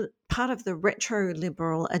 but the part of the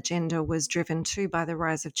retro-liberal agenda was driven too by the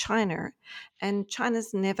rise of China. And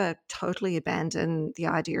China's never totally abandoned the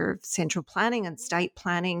idea of central planning and state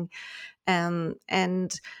planning,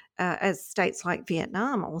 as states like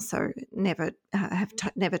Vietnam also never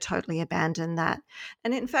totally abandoned that.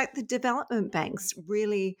 And in fact, the development banks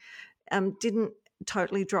really didn't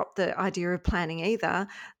totally drop the idea of planning either.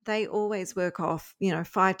 They always work off,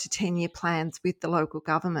 5 to 10 year plans with the local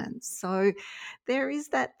governments. So there is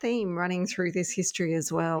that theme running through this history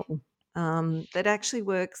as well. That actually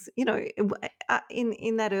works, in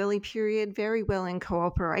that early period very well in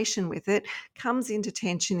cooperation with it, comes into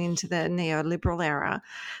tension into the neoliberal era.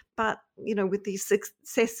 But, with the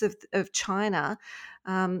success of China,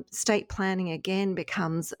 state planning again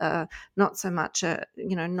becomes not as much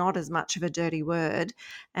of a dirty word.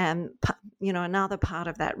 And, another part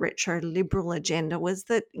of that retro-liberal agenda was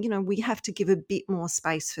that, we have to give a bit more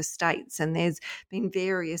space for states. And there's been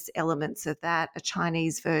various elements of that, a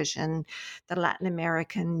Chinese version, the Latin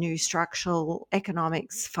American new structural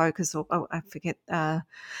economics focus, or I forget the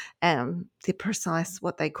precise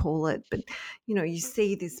what they call it. But, you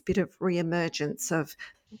see this bit of reemergence of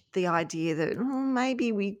the idea that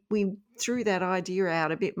maybe we threw that idea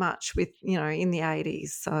out a bit much with, in the 80s.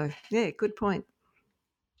 So, yeah, good point.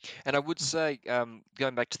 And I would say,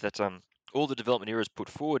 going back to that, all the development eras put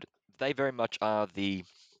forward, they very much are the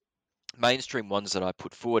mainstream ones that I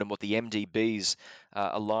put forward and what the MDBs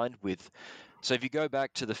aligned with. So if you go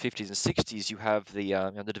back to the 50s and 60s, you have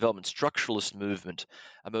the development structuralist movement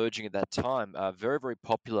emerging at that time, very, very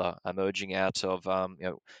popular, emerging out of,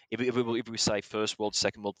 if we say First World,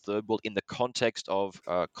 Second World, Third World, in the context of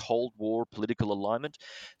Cold War political alignment,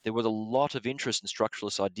 there was a lot of interest in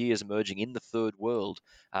structuralist ideas emerging in the Third World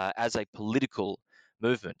as a political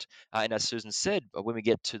movement. And as Susan said, when we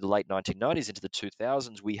get to the late 1990s into the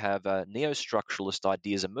 2000s, we have neo-structuralist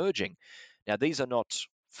ideas emerging. Now, these are not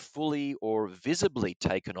fully or visibly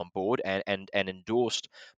taken on board and endorsed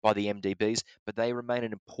by the MDBs, but they remain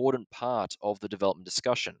an important part of the development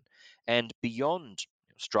discussion. And beyond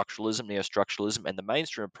structuralism, neo-structuralism, and the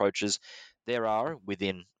mainstream approaches, there are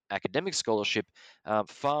within academic scholarship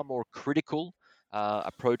far more critical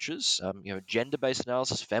approaches, gender-based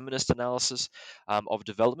analysis, feminist analysis of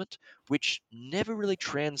development, which never really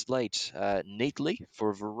translate neatly for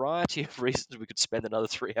a variety of reasons we could spend another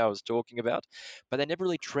 3 hours talking about, but they never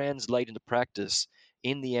really translate into practice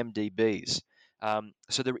in the MDBs.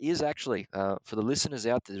 So there is actually, for the listeners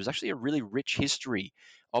out there, there's actually a really rich history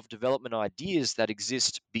of development ideas that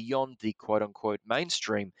exist beyond the quote-unquote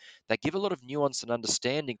mainstream that give a lot of nuance and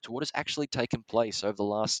understanding to what has actually taken place over the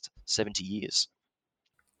last 70 years.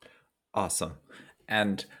 Awesome.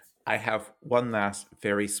 And I have one last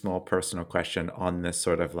very small personal question on this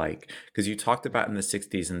sort of like, because you talked about in the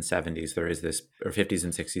 60s and 70s, there is this, or 50s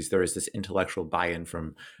and 60s, there is this intellectual buy-in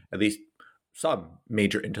from at least some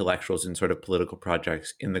major intellectuals in sort of political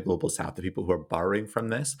projects in the global south, the people who are borrowing from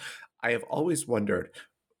this. I have always wondered,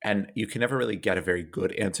 and you can never really get a very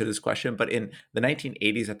good answer to this question, but in the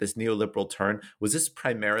 1980s, at this neoliberal turn, was this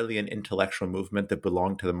primarily an intellectual movement that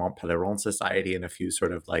belonged to the Multilateral Society and a few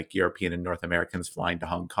sort of like European and North Americans flying to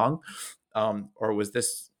Hong Kong? Or was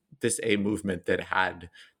this a movement that had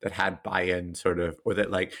buy-in sort of, or that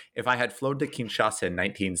like, if I had flown to Kinshasa in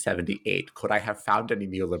 1978, could I have found any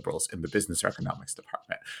neoliberals in the business or economics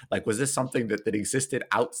department? Like, was this something that existed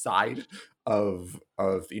outside of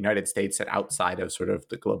the United States and outside of sort of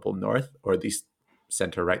the global north, or these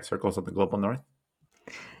center-right circles of the global north?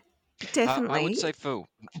 Definitely. I would say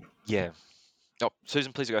yeah. Oh,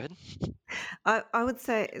 Susan, please go ahead. I would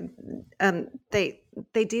say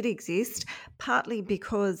they did exist, partly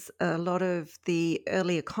because a lot of the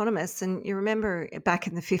early economists, and you remember back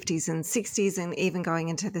in the 50s and 60s and even going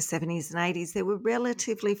into the 70s and 80s, there were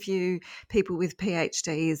relatively few people with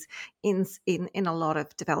PhDs in a lot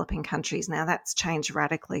of developing countries. Now that's changed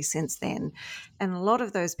radically since then. And a lot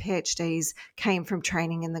of those PhDs came from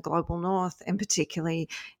training in the global north, and particularly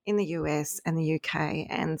in the US and the UK.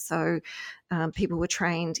 And so people were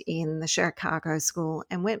trained in the Chicago School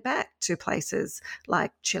and went back to places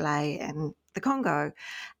like Chile and the Congo.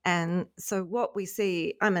 And so what we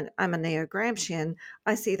see, I'm a neo-Gramscian,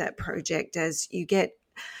 I see that project as you get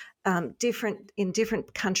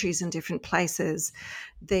different countries and different places,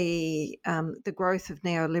 the growth of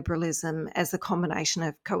neoliberalism as a combination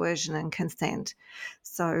of coercion and consent.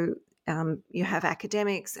 So you have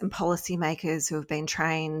academics and policymakers who have been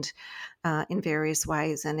trained in various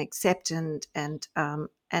ways and accept and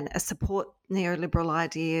support neoliberal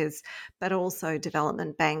ideas, but also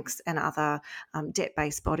development banks and other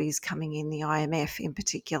debt-based bodies coming in, the IMF in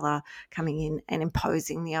particular, coming in and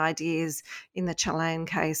imposing the ideas. In the Chilean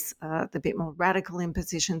case, the bit more radical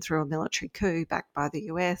imposition through a military coup backed by the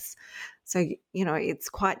US. So, it's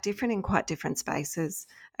quite different in quite different spaces.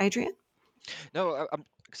 Adrian? No,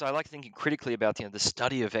 because I like thinking critically about the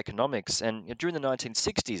study of economics. And during the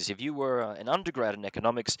 1960s, if you were an undergrad in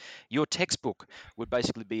economics, your textbook would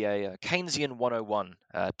basically be a Keynesian 101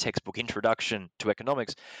 textbook, Introduction to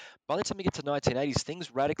Economics. By the time you get to the 1980s,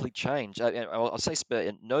 things radically change. I'll say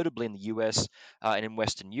notably in the US and in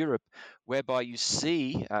Western Europe, whereby you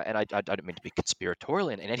see, and I don't mean to be conspiratorial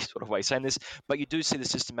in any sort of way saying this, but you do see the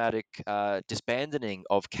systematic disbanding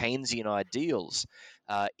of Keynesian ideals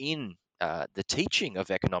in the teaching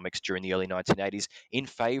of economics during the early 1980s in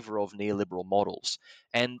favor of neoliberal models.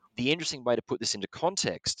 And the interesting way to put this into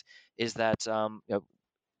context is that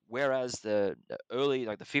whereas the early,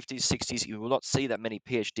 like the 50s, 60s, you will not see that many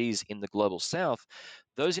PhDs in the global south,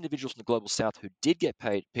 those individuals in the global south who did get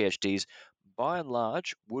paid PhDs by and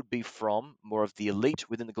large would be from more of the elite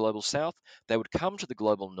within the global south. They would come to the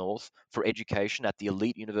global north for education at the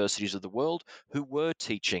elite universities of the world who were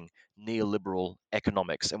teaching neoliberal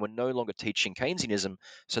economics and were no longer teaching Keynesianism,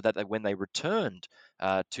 so that when they returned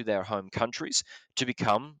to their home countries to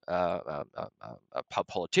become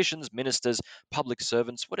politicians, ministers, public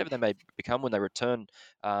servants, whatever they may become when they return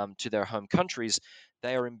to their home countries,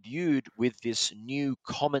 they are imbued with this new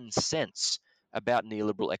common sense about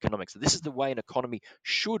neoliberal economics. This is the way an economy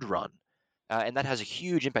should run. And that has a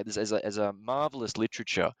huge impact. There's a marvelous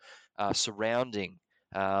literature surrounding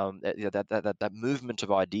that movement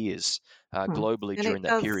of ideas globally And during it that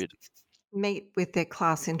does period. meet with their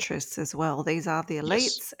class interests as well. These are the Yes.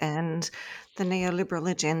 elites, and the neoliberal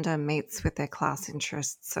agenda meets with their class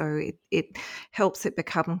interests. So it helps it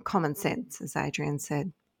become common sense, as Adrian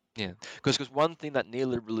said. Yeah, because one thing that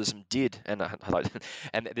neoliberalism did, and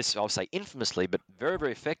and this I'll say infamously, but very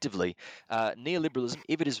very effectively, neoliberalism,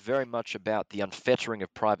 if it is very much about the unfettering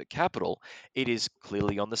of private capital, it is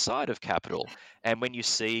clearly on the side of capital. And when you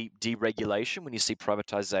see deregulation, when you see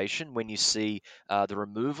privatization, when you see the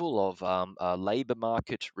removal of labour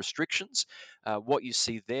market restrictions, what you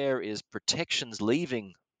see there is protections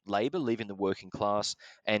leaving labour, leaving the working class,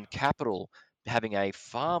 and capital having a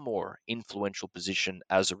far more influential position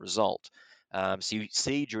as a result. So you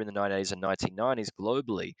see during the 1980s and 1990s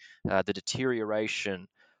globally the deterioration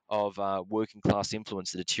of working class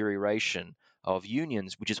influence, the deterioration of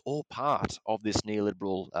unions, which is all part of this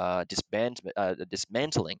neoliberal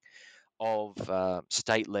dismantling of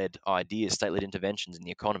state-led ideas, state-led interventions in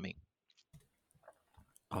the economy.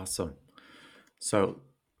 Awesome. So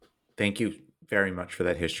thank you very much for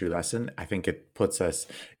that history lesson. I think it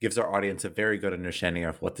gives our audience a very good understanding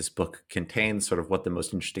of what this book contains, sort of what the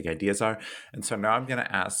most interesting ideas are. And so now I'm going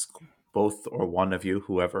to ask both or one of you,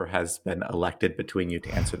 whoever has been elected between you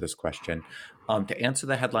to answer this question, to answer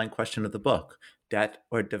the headline question of the book: debt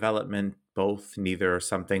or development, both, neither, or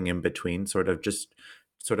something in between, sort of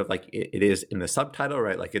like it is in the subtitle,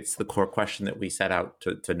 right? Like it's the core question that we set out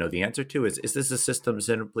to know the answer to is this a system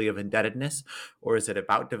simply of indebtedness, or is it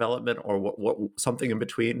about development, or what something in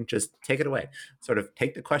between? Just take it away. Sort of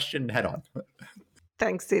take the question head on.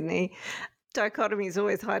 Thanks, Sydney. Dichotomies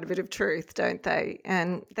always hide a bit of truth, don't they?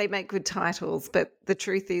 And they make good titles, but the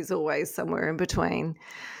truth is always somewhere in between.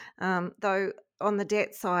 Though on the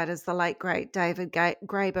debt side, as the late great David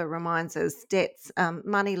Graeber reminds us,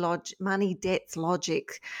 money debt's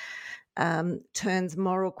logic turns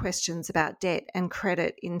moral questions about debt and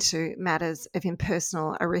credit into matters of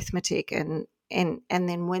impersonal arithmetic, and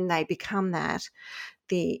then when they become that,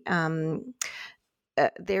 the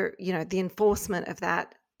enforcement of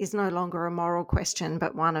that is no longer a moral question,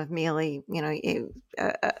 but one of merely,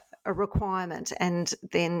 a requirement. And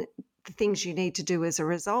then the things you need to do as a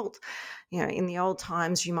result, in the old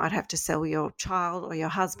times, you might have to sell your child or your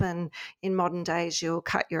husband. In modern days, you'll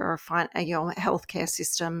cut your healthcare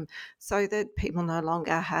system so that people no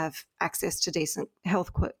longer have access to decent health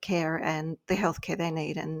care and the healthcare they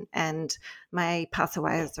need, and may pass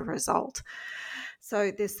away as a result.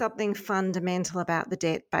 So there's something fundamental about the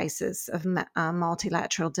debt basis of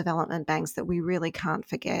multilateral development banks that we really can't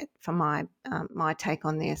forget. For my take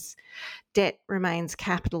on this, debt remains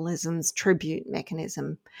capitalism's tribute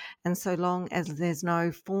mechanism, and so long as there's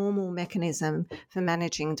no formal mechanism for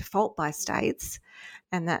managing default by states,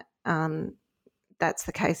 and that's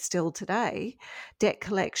the case still today, debt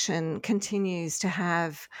collection continues to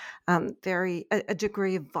have a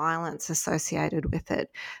degree of violence associated with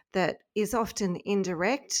it that is often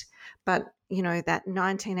indirect, but that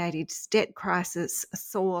 1980s debt crisis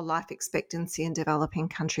saw life expectancy in developing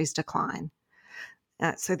countries decline.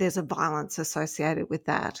 So there's a violence associated with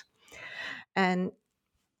that. And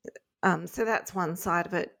so that's one side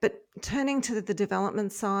of it. But turning to the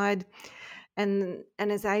development side, and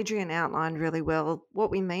as Adrian outlined really well,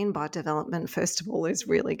 what we mean by development, first of all, is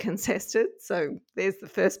really contested. So there's the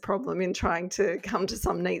first problem in trying to come to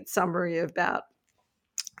some neat summary about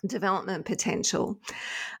development potential.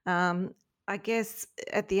 I guess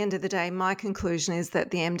at the end of the day, my conclusion is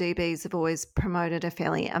that the MDBs have always promoted a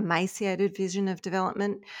fairly emaciated vision of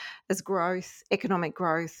development as growth, economic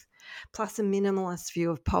growth, plus a minimalist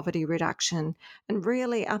view of poverty reduction. And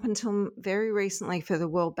really, up until very recently for the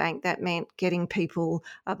World Bank, that meant getting people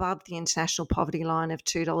above the international poverty line of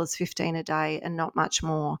 $2.15 a day and not much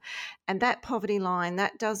more. And that poverty line,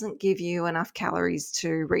 that doesn't give you enough calories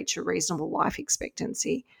to reach a reasonable life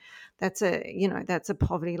expectancy. That's a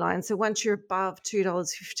poverty line. So once you're above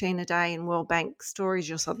 $2.15 a day in World Bank stories,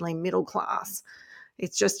 you're suddenly middle class.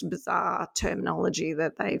 It's just bizarre terminology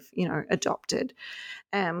that they've, adopted.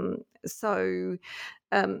 The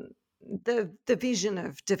vision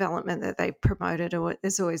of development that they've promoted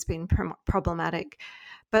has always been problematic.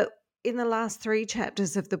 But in the last 3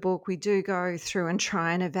 chapters of the book, we do go through and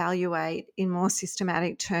try and evaluate in more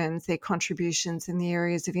systematic terms their contributions in the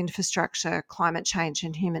areas of infrastructure, climate change,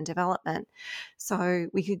 and human development. So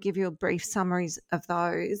we could give you a brief summaries of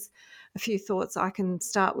those. A few thoughts. I can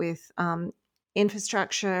start with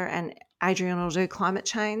infrastructure, and Adrian will do climate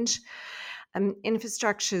change.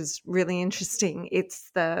 Infrastructure is really interesting.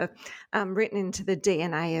 It's written into the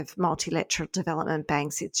DNA of multilateral development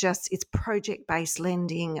banks. It's project-based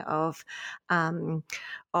lending of a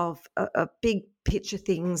big picture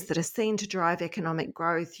things that are seen to drive economic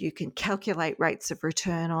growth. You can calculate rates of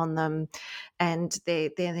return on them, and they're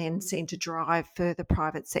then seen to drive further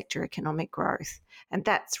private sector economic growth. And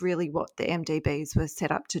that's really what the MDBs were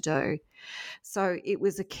set up to do. So it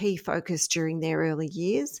was a key focus during their early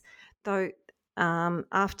years, though.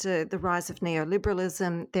 After the rise of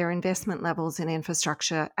neoliberalism, their investment levels in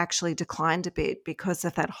infrastructure actually declined a bit because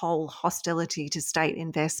of that whole hostility to state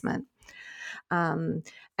investment. And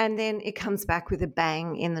then it comes back with a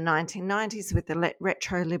bang in the 1990s with the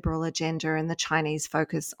retro-liberal agenda and the Chinese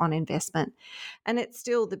focus on investment. And it's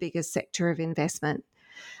still the biggest sector of investment.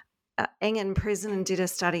 Engel Prison did a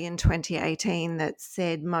study in 2018 that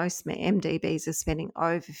said most MDBs are spending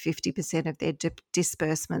over 50% of their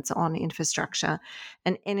disbursements on infrastructure,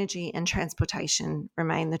 and energy and transportation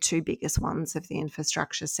remain the two biggest ones of the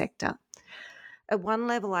infrastructure sector. At one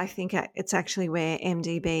level, I think it's actually where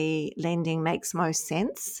MDB lending makes most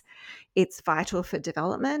sense. It's vital for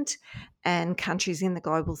development, and countries in the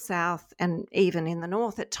global south and even in the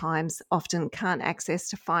north at times often can't access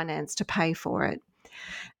to finance to pay for it.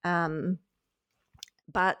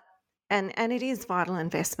 But it is vital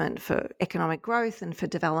investment for economic growth and for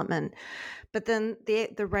development. But then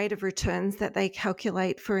the rate of returns that they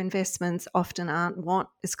calculate for investments often aren't what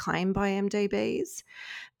is claimed by MDBs.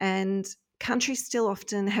 And countries still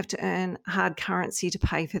often have to earn hard currency to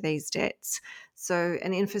pay for these debts. So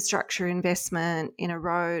an infrastructure investment in a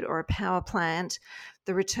road or a power plant,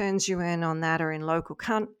 the returns you earn on that are in local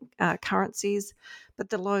currencies, but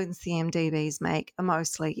the loans the MDBs make are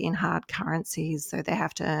mostly in hard currencies, so they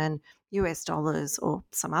have to earn US dollars or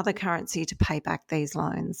some other currency to pay back these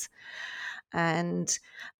loans. And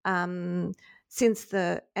since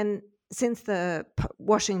the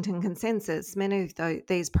Washington Consensus, many of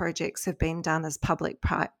these projects have been done as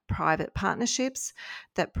public-private partnerships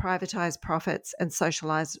that privatise profits and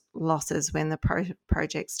socialise losses when the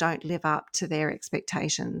projects don't live up to their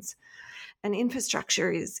expectations. And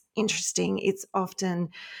infrastructure is interesting. It's often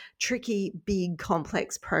tricky, big,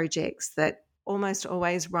 complex projects that almost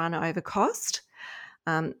always run over cost.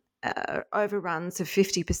 Overruns of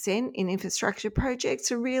 50% in infrastructure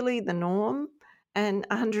projects are really the norm, and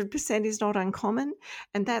 100% is not uncommon.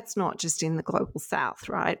 And that's not just in the global south,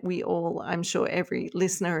 right? We all, I'm sure every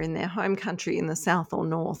listener in their home country in the south or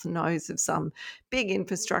north knows of some big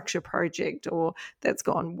infrastructure project or that's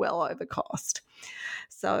gone well over cost.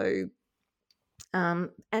 So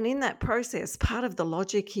and in that process, part of the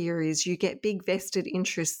logic here is you get big vested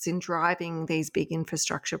interests in driving these big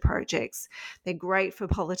infrastructure projects. They're great for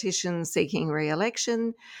politicians seeking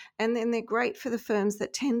re-election, and then they're great for the firms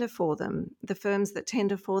that tender for them. The firms that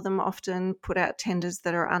tender for them often put out tenders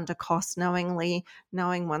that are under cost knowing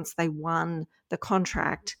once they won the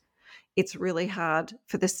contract, it's really hard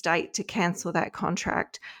for the state to cancel that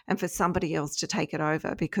contract and for somebody else to take it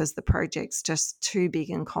over because the project's just too big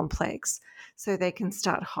and complex. So they can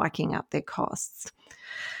start hiking up their costs.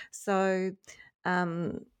 So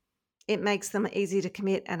it makes them easy to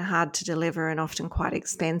commit and hard to deliver and often quite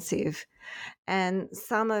expensive. And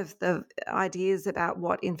some of the ideas about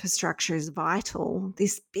what infrastructure is vital,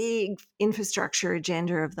 this big infrastructure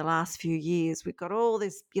agenda of the last few years, we've got all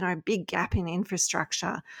this, big gap in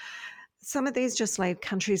infrastructure. Some of these just leave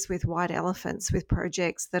countries with white elephants, with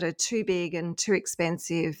projects that are too big and too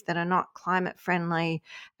expensive, that are not climate friendly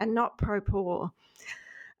and not pro-poor.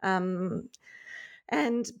 And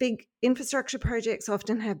big infrastructure projects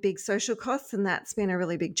often have big social costs, and that's been a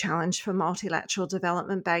really big challenge for multilateral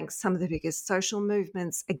development banks. Some of the biggest social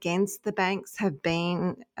movements against the banks have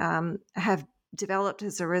developed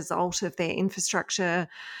as a result of their infrastructure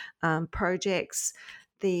projects.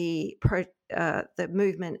 The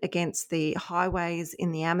movement against the highways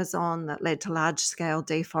in the Amazon that led to large-scale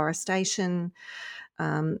deforestation.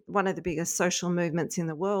 One of the biggest social movements in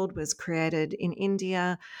the world was created in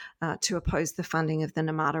India to oppose the funding of the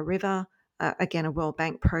Narmada River, again, a World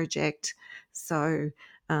Bank project. So,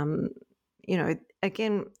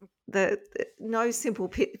 again, no simple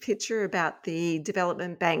picture about the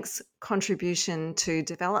development bank's contribution to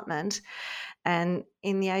development. And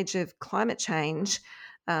in the age of climate change,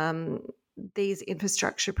 these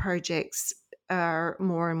infrastructure projects are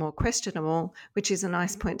more and more questionable, which is a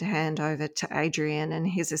nice point to hand over to Adrian and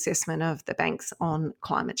his assessment of the banks on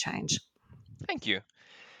climate change. Thank you.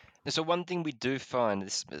 So one thing we do find,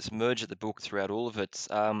 this merge of the book throughout all of it,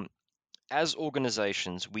 as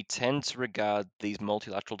organizations, we tend to regard these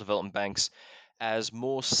multilateral development banks as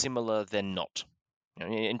more similar than not.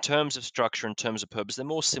 In terms of structure, in terms of purpose, they're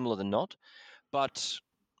more similar than not. But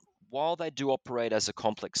while they do operate as a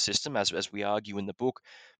complex system, as we argue in the book,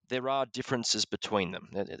 there are differences between them.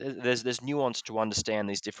 There's nuance to understand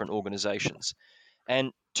these different organizations.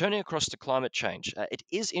 And turning across to climate change, it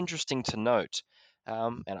is interesting to note,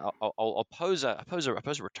 and I'll pose a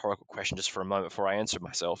rhetorical question just for a moment before I answer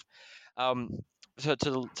myself. Um, so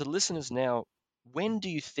to listeners now, when do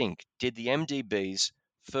you think did the MDBs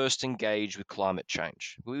first engage with climate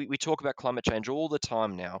change? We talk about climate change all the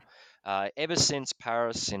time now. Ever since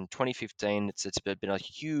Paris in 2015, it's been a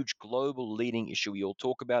huge global leading issue we all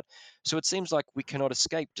talk about. So it seems like we cannot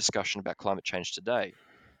escape discussion about climate change today.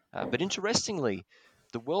 But interestingly,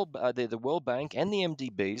 the World Bank and the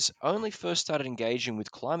MDBs only first started engaging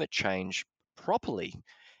with climate change properly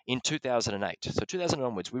in 2008. So 2000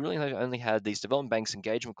 onwards, we really only had these development banks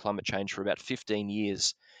engaging with climate change for about 15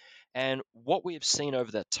 years. And what we have seen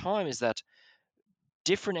over that time is that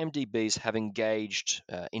different MDBs have engaged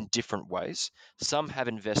in different ways. Some have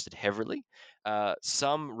invested heavily.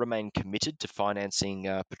 Some remain committed to financing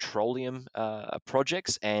petroleum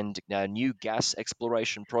projects and new gas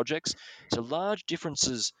exploration projects. So large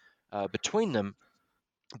differences between them.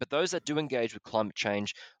 But those that do engage with climate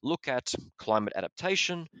change look at climate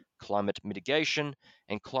adaptation, climate mitigation,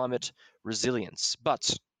 and climate resilience.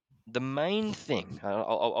 But the main thing,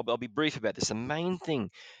 I'll be brief about this, the main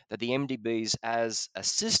thing that the MDBs as a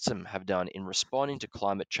system have done in responding to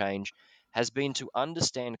climate change has been to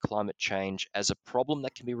understand climate change as a problem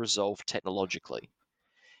that can be resolved technologically.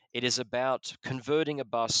 It is about converting a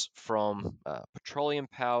bus from petroleum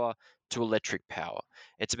power to electric power.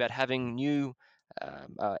 It's about having new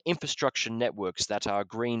infrastructure networks that are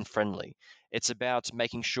green friendly. It's about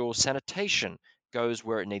making sure sanitation goes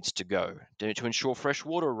where it needs to go, to ensure fresh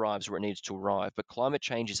water arrives where it needs to arrive. But climate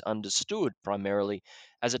change is understood primarily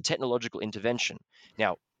as a technological intervention.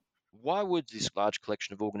 Now, why would this large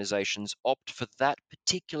collection of organizations opt for that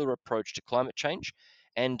particular approach to climate change?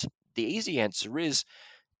 And the easy answer is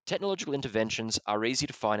technological interventions are easy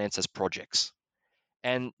to finance as projects.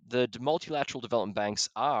 And the multilateral development banks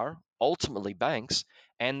are ultimately banks,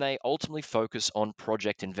 and they ultimately focus on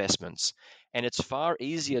project investments. And it's far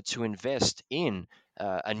easier to invest in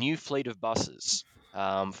a new fleet of buses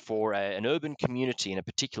for an urban community in a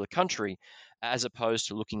particular country, as opposed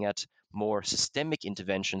to looking at more systemic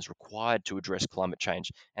interventions required to address climate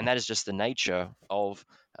change. And that is just the nature of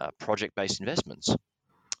project-based investments.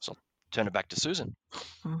 So I'll turn it back to Susan.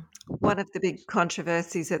 One of the big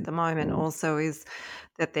controversies at the moment also is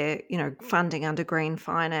that they're, funding under green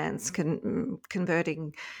finance,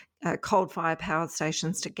 converting coal-fired power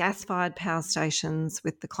stations to gas-fired power stations,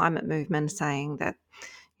 with the climate movement saying that,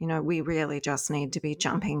 we really just need to be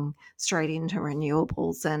jumping straight into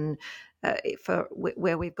renewables and for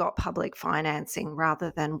where we've got public financing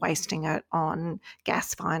rather than wasting it on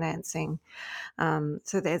gas financing.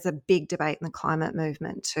 So there's a big debate in the climate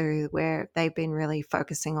movement too, where they've been really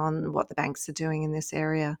focusing on what the banks are doing in this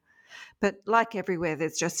area. But like everywhere,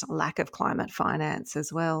 there's just a lack of climate finance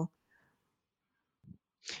as well.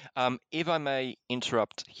 If I may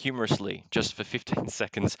interrupt humorously just for 15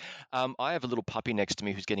 seconds, I have a little puppy next to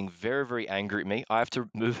me who's getting very, very angry at me. I have to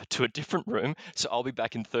move to a different room, so I'll be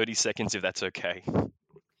back in 30 seconds if that's okay.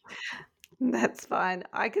 That's fine.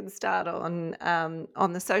 I can start on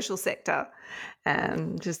the social sector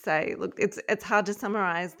and just say, look, it's hard to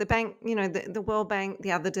summarise. The bank, the World Bank,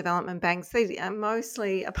 the other development banks, they are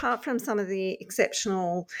mostly, apart from some of the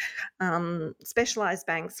exceptional specialised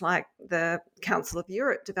banks like the Council of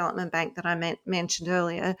Europe Development Bank that I mentioned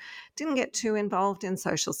earlier, didn't get too involved in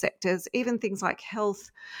social sectors. Even things like health,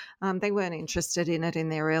 they weren't interested in it in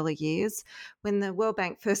their early years. When the World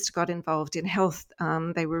Bank first got involved in health,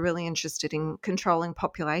 they were really interested in controlling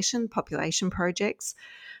population projects.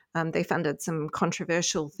 They funded some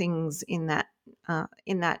controversial things in that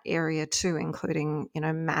area too, including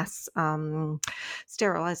mass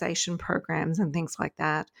sterilisation programs and things like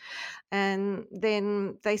that. And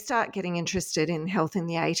then they start getting interested in health in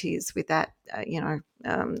the 80s with that,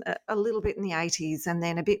 a little bit in the 80s, and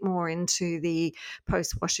then a bit more into the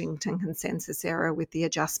post-Washington Consensus era with the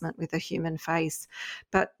adjustment with a human face.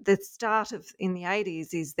 But the start of in the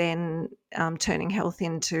 80s is then turning health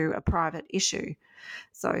into a private issue.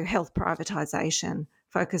 So health privatisation,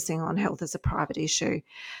 focusing on health as a private issue.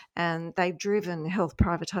 And they've driven health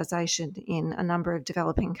privatisation in a number of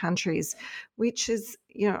developing countries, which has,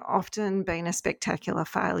 often been a spectacular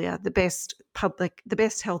failure. The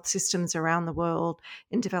best health systems around the world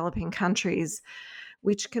in developing countries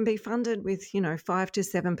which can be funded with, 5 to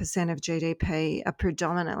 7% of GDP, are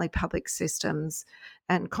predominantly public systems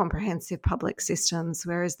and comprehensive public systems,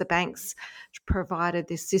 whereas the banks provided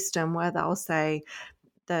this system where they'll say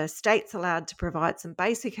the state's allowed to provide some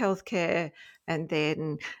basic health care, and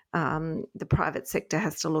then the private sector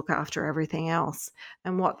has to look after everything else.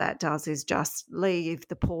 And what that does is just leave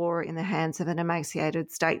the poor in the hands of an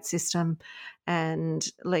emaciated state system and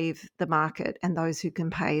leave the market and those who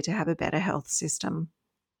can pay to have a better health system.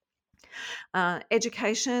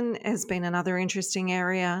 Education has been another interesting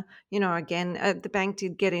area. Again, the bank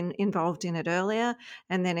did get involved in it earlier,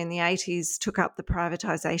 and then in the 80s took up the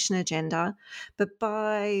privatisation agenda. But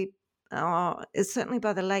certainly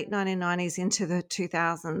by the late 1990s into the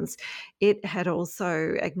 2000s, it had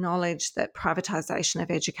also acknowledged that privatisation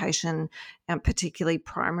of education, and particularly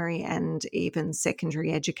primary and even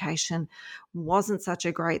secondary education, wasn't such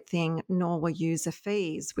a great thing, nor were user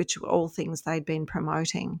fees, which were all things they'd been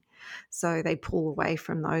promoting. So they pull away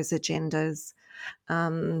from those agendas.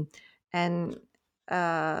 And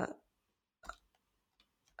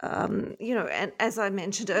as I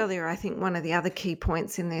mentioned earlier, I think one of the other key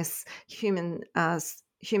points in this human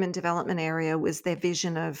development area was their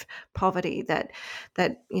vision of poverty, that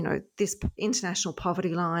this international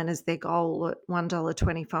poverty line is their goal at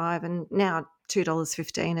 $1.25 and now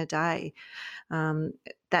 $2.15 a day.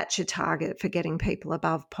 That's your target for getting people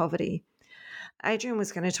above poverty. Adrian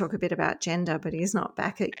was going to talk a bit about gender, but he's not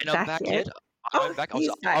back yet. I'm back.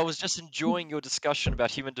 I was just enjoying your discussion about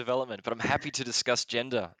human development, but I'm happy to discuss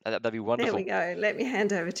gender. That'd be wonderful. There we go. Let me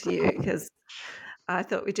hand over to you, because I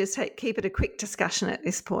thought we'd just keep it a quick discussion at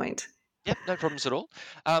this point. Yep, no problems at all.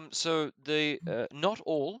 So not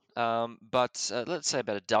all, but let's say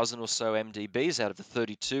about a dozen or so MDBs out of the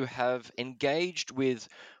 32 have engaged with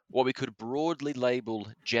what we could broadly label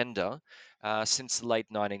gender since the late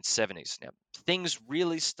 1970s. Now, things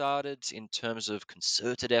really started in terms of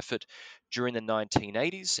concerted effort during the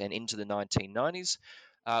 1980s and into the 1990s.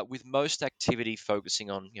 With most activity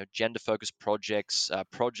focusing on gender-focused projects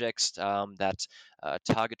that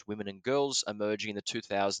target women and girls emerging in the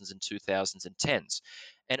 2000s and 2010s.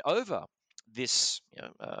 And over this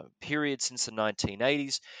period since the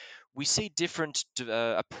 1980s, we see different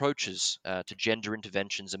approaches to gender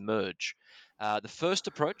interventions emerge. The first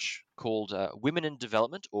approach, called Women in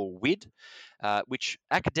Development, or WID, which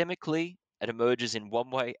academically it emerges in one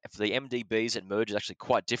way. For the MDBs, it emerges actually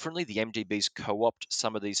quite differently. The MDBs co-opt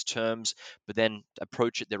some of these terms, but then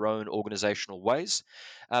approach it their own organizational ways.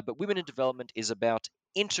 But Women in Development is about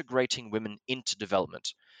integrating women into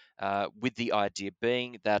development, with the idea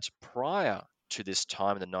being that prior to this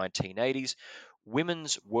time in the 1980s,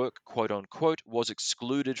 women's work, quote unquote, was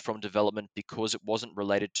excluded from development because it wasn't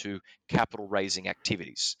related to capital raising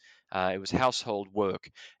activities. It was household work.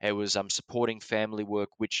 It was supporting family work,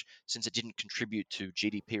 which, since it didn't contribute to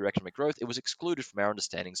GDP or economic growth, it was excluded from our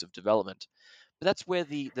understandings of development. But that's where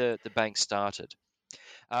the bank started.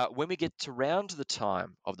 When we get around to the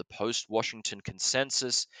time of the post-Washington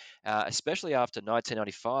Consensus, especially after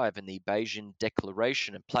 1995 and the Beijing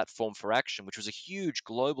Declaration and Platform for Action, which was a huge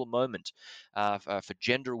global moment for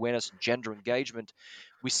gender awareness and gender engagement,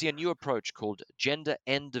 we see a new approach called Gender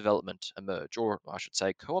and Development emerge, or I should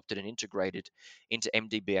say co-opted and integrated into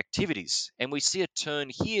MDB activities. And we see a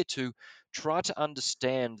turn here to try to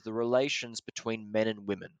understand the relations between men and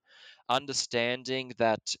women, understanding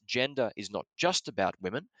that gender is not just about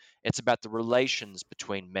women, it's about the relations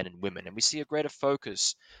between men and women. And we see a greater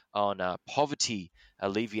focus on poverty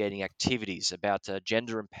alleviating activities, about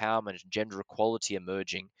gender empowerment and gender equality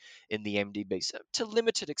emerging in the MDB. So to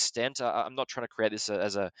limited extent, I'm not trying to create this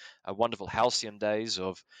as a wonderful halcyon days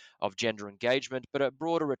of gender engagement, but a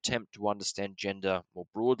broader attempt to understand gender more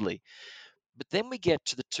broadly. But then we get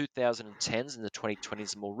to the 2010s and the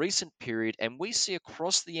 2020s, a more recent period, and we see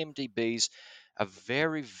across the MDBs a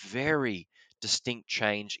very, very distinct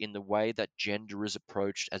change in the way that gender is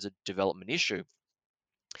approached as a development issue.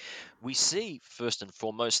 We see, first and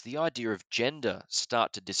foremost, the idea of gender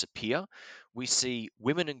start to disappear. We see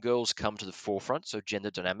women and girls come to the forefront, so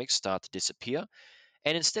gender dynamics start to disappear.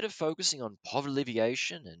 And instead of focusing on poverty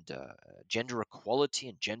alleviation and gender equality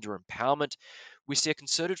and gender empowerment, we see a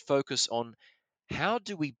concerted focus on how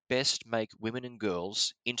do we best make women and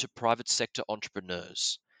girls into private sector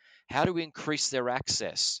entrepreneurs? How do we increase their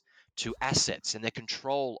access to assets and their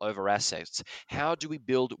control over assets? How do we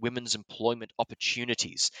build women's employment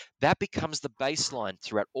opportunities? That becomes the baseline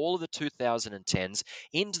throughout all of the 2010s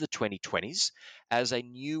into the 2020s as a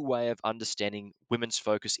new way of understanding women's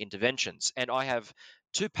focus interventions. And I have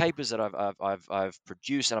two papers that I've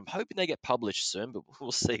produced, and I'm hoping they get published soon, but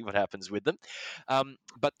we'll see what happens with them.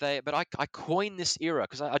 But I coined this era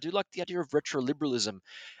because I do like the idea of retroliberalism,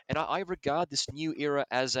 and I regard this new era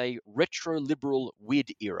as a retroliberal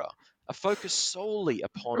WID era, a focus solely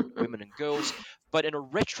upon women and girls, but in a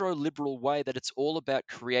retro-liberal way that it's all about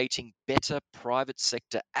creating better private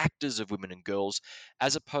sector actors of women and girls,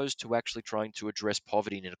 as opposed to actually trying to address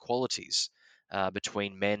poverty and inequalities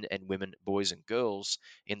between men and women, boys and girls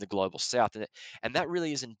in the global south. And that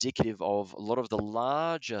really is indicative of a lot of the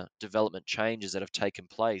larger development changes that have taken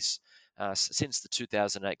place since the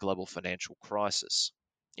 2008 global financial crisis.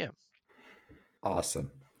 Yeah.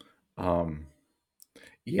 Awesome.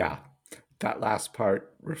 Yeah, that last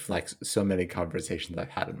part reflects so many conversations I've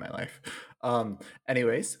had in my life.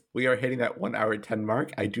 Anyways, we are hitting that 1 hour 10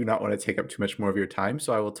 mark. I do not want to take up too much more of your time,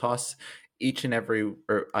 so I will toss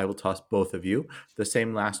I will toss both of you the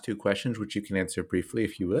same last two questions, which you can answer briefly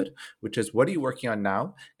if you would, which is, what are you working on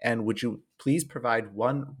now? And would you please provide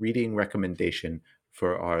one reading recommendation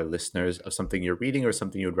for our listeners of something you're reading or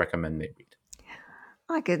something you would recommend they read?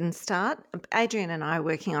 I can start. Adrian and I are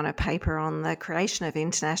working on a paper on the creation of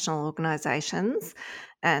international organisations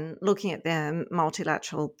and looking at their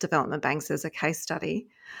multilateral development banks as a case study.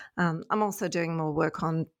 I'm also doing more work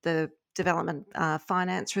on the development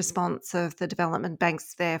finance response of the development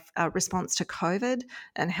banks, their response to COVID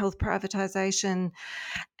and health privatisation,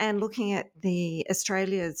 and looking at the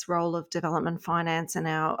Australia's role of development finance and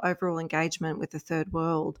our overall engagement with the third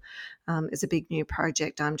world is a big new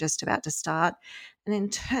project I'm just about to start. And in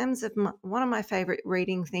terms of one of my favourite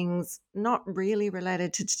reading things, not really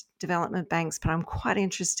related to development banks, but I'm quite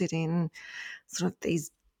interested in sort of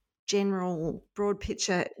these general broad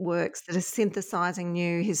picture works that are synthesising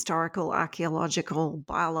new historical, archaeological,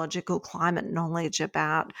 biological, climate knowledge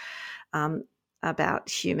about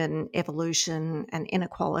human evolution and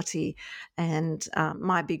inequality. And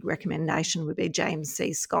my big recommendation would be James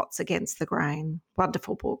C. Scott's Against the Grain.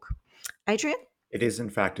 Wonderful book. Adrian? It is, in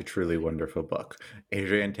fact, a truly wonderful book.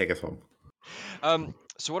 Adrian, take us home.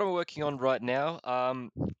 So what am I working on right now?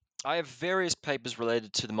 I have various papers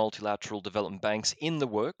related to the multilateral development banks in the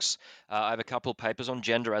works. I have a couple of papers on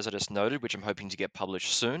gender, as I just noted, which I'm hoping to get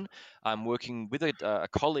published soon. I'm working with a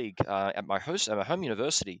colleague at my home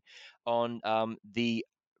university on the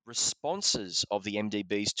responses of the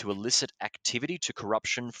MDBs to illicit activity, to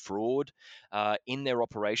corruption, fraud in their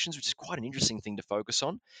operations, which is quite an interesting thing to focus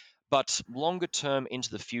on. But longer term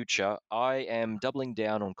into the future, I am doubling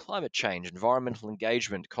down on climate change, environmental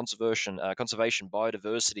engagement, conservation,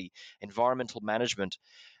 biodiversity, environmental management,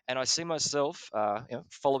 and I see myself,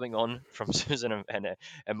 following on from Susan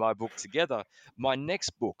and my book together. My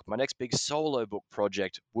next big solo book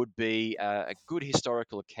project, would be a good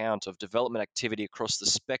historical account of development activity across the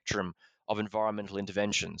spectrum of environmental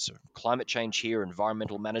interventions. So climate change here,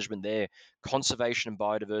 environmental management there, conservation and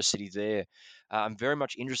biodiversity there. I'm very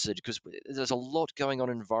much interested because there's a lot going on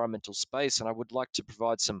in environmental space, and I would like to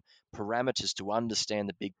provide some parameters to understand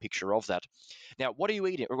the big picture of that. Now, what are you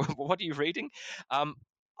eating? What are you reading?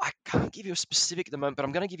 I can't give you a specific at the moment, but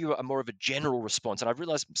I'm going to give you a more of a general response. And I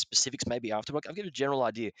realize specifics maybe afterward. I'll give you a general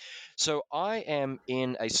idea. So I am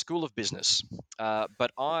in a school of business,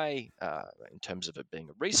 but in terms of it being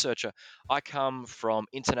a researcher, I come from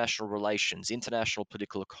international relations, international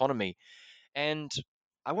political economy, and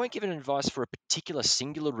I won't give an advice for a particular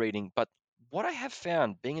singular reading, but what I have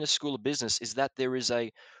found being in a school of business is that there is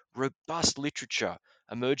a robust literature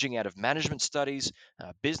emerging out of management studies,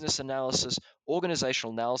 business analysis,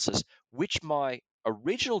 organizational analysis, which my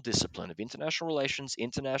original discipline of international relations,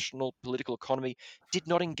 international political economy did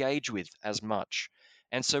not engage with as much.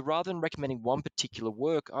 And so rather than recommending one particular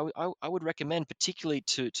work, I would recommend, particularly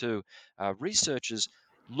to researchers,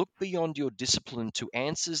 look beyond your discipline to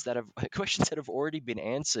answers that have questions that have already been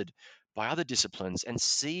answered by other disciplines, and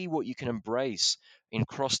see what you can embrace in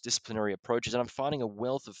cross-disciplinary approaches. And I'm finding a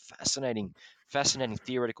wealth of fascinating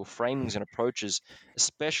theoretical framings and approaches,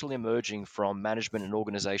 especially emerging from management and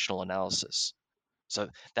organizational analysis. So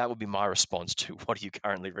that would be my response to what are you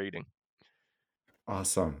currently reading?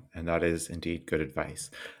 Awesome. And that is indeed good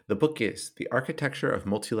advice. The book is The Architecture of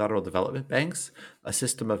Multilateral Development Banks, A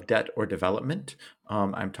System of Debt or Development.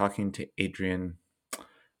 I'm talking to Adrian.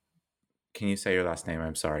 Can you say your last name?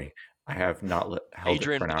 I'm sorry. I have not held it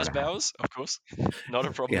Adrian for an hour and a half. Bazbauers, of course. Not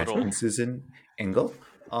a problem Yes, at all. and Susan Engel,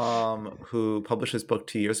 who published this book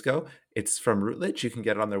 2 years ago. It's from Routledge. You can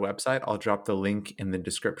get it on their website. I'll drop the link in the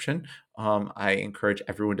description. I encourage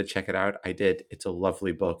everyone to check it out. I did. It's a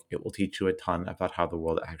lovely book. It will teach you a ton about how the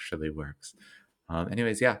world actually works.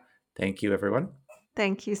 Anyways, yeah. Thank you, everyone.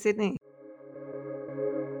 Thank you, Sydney.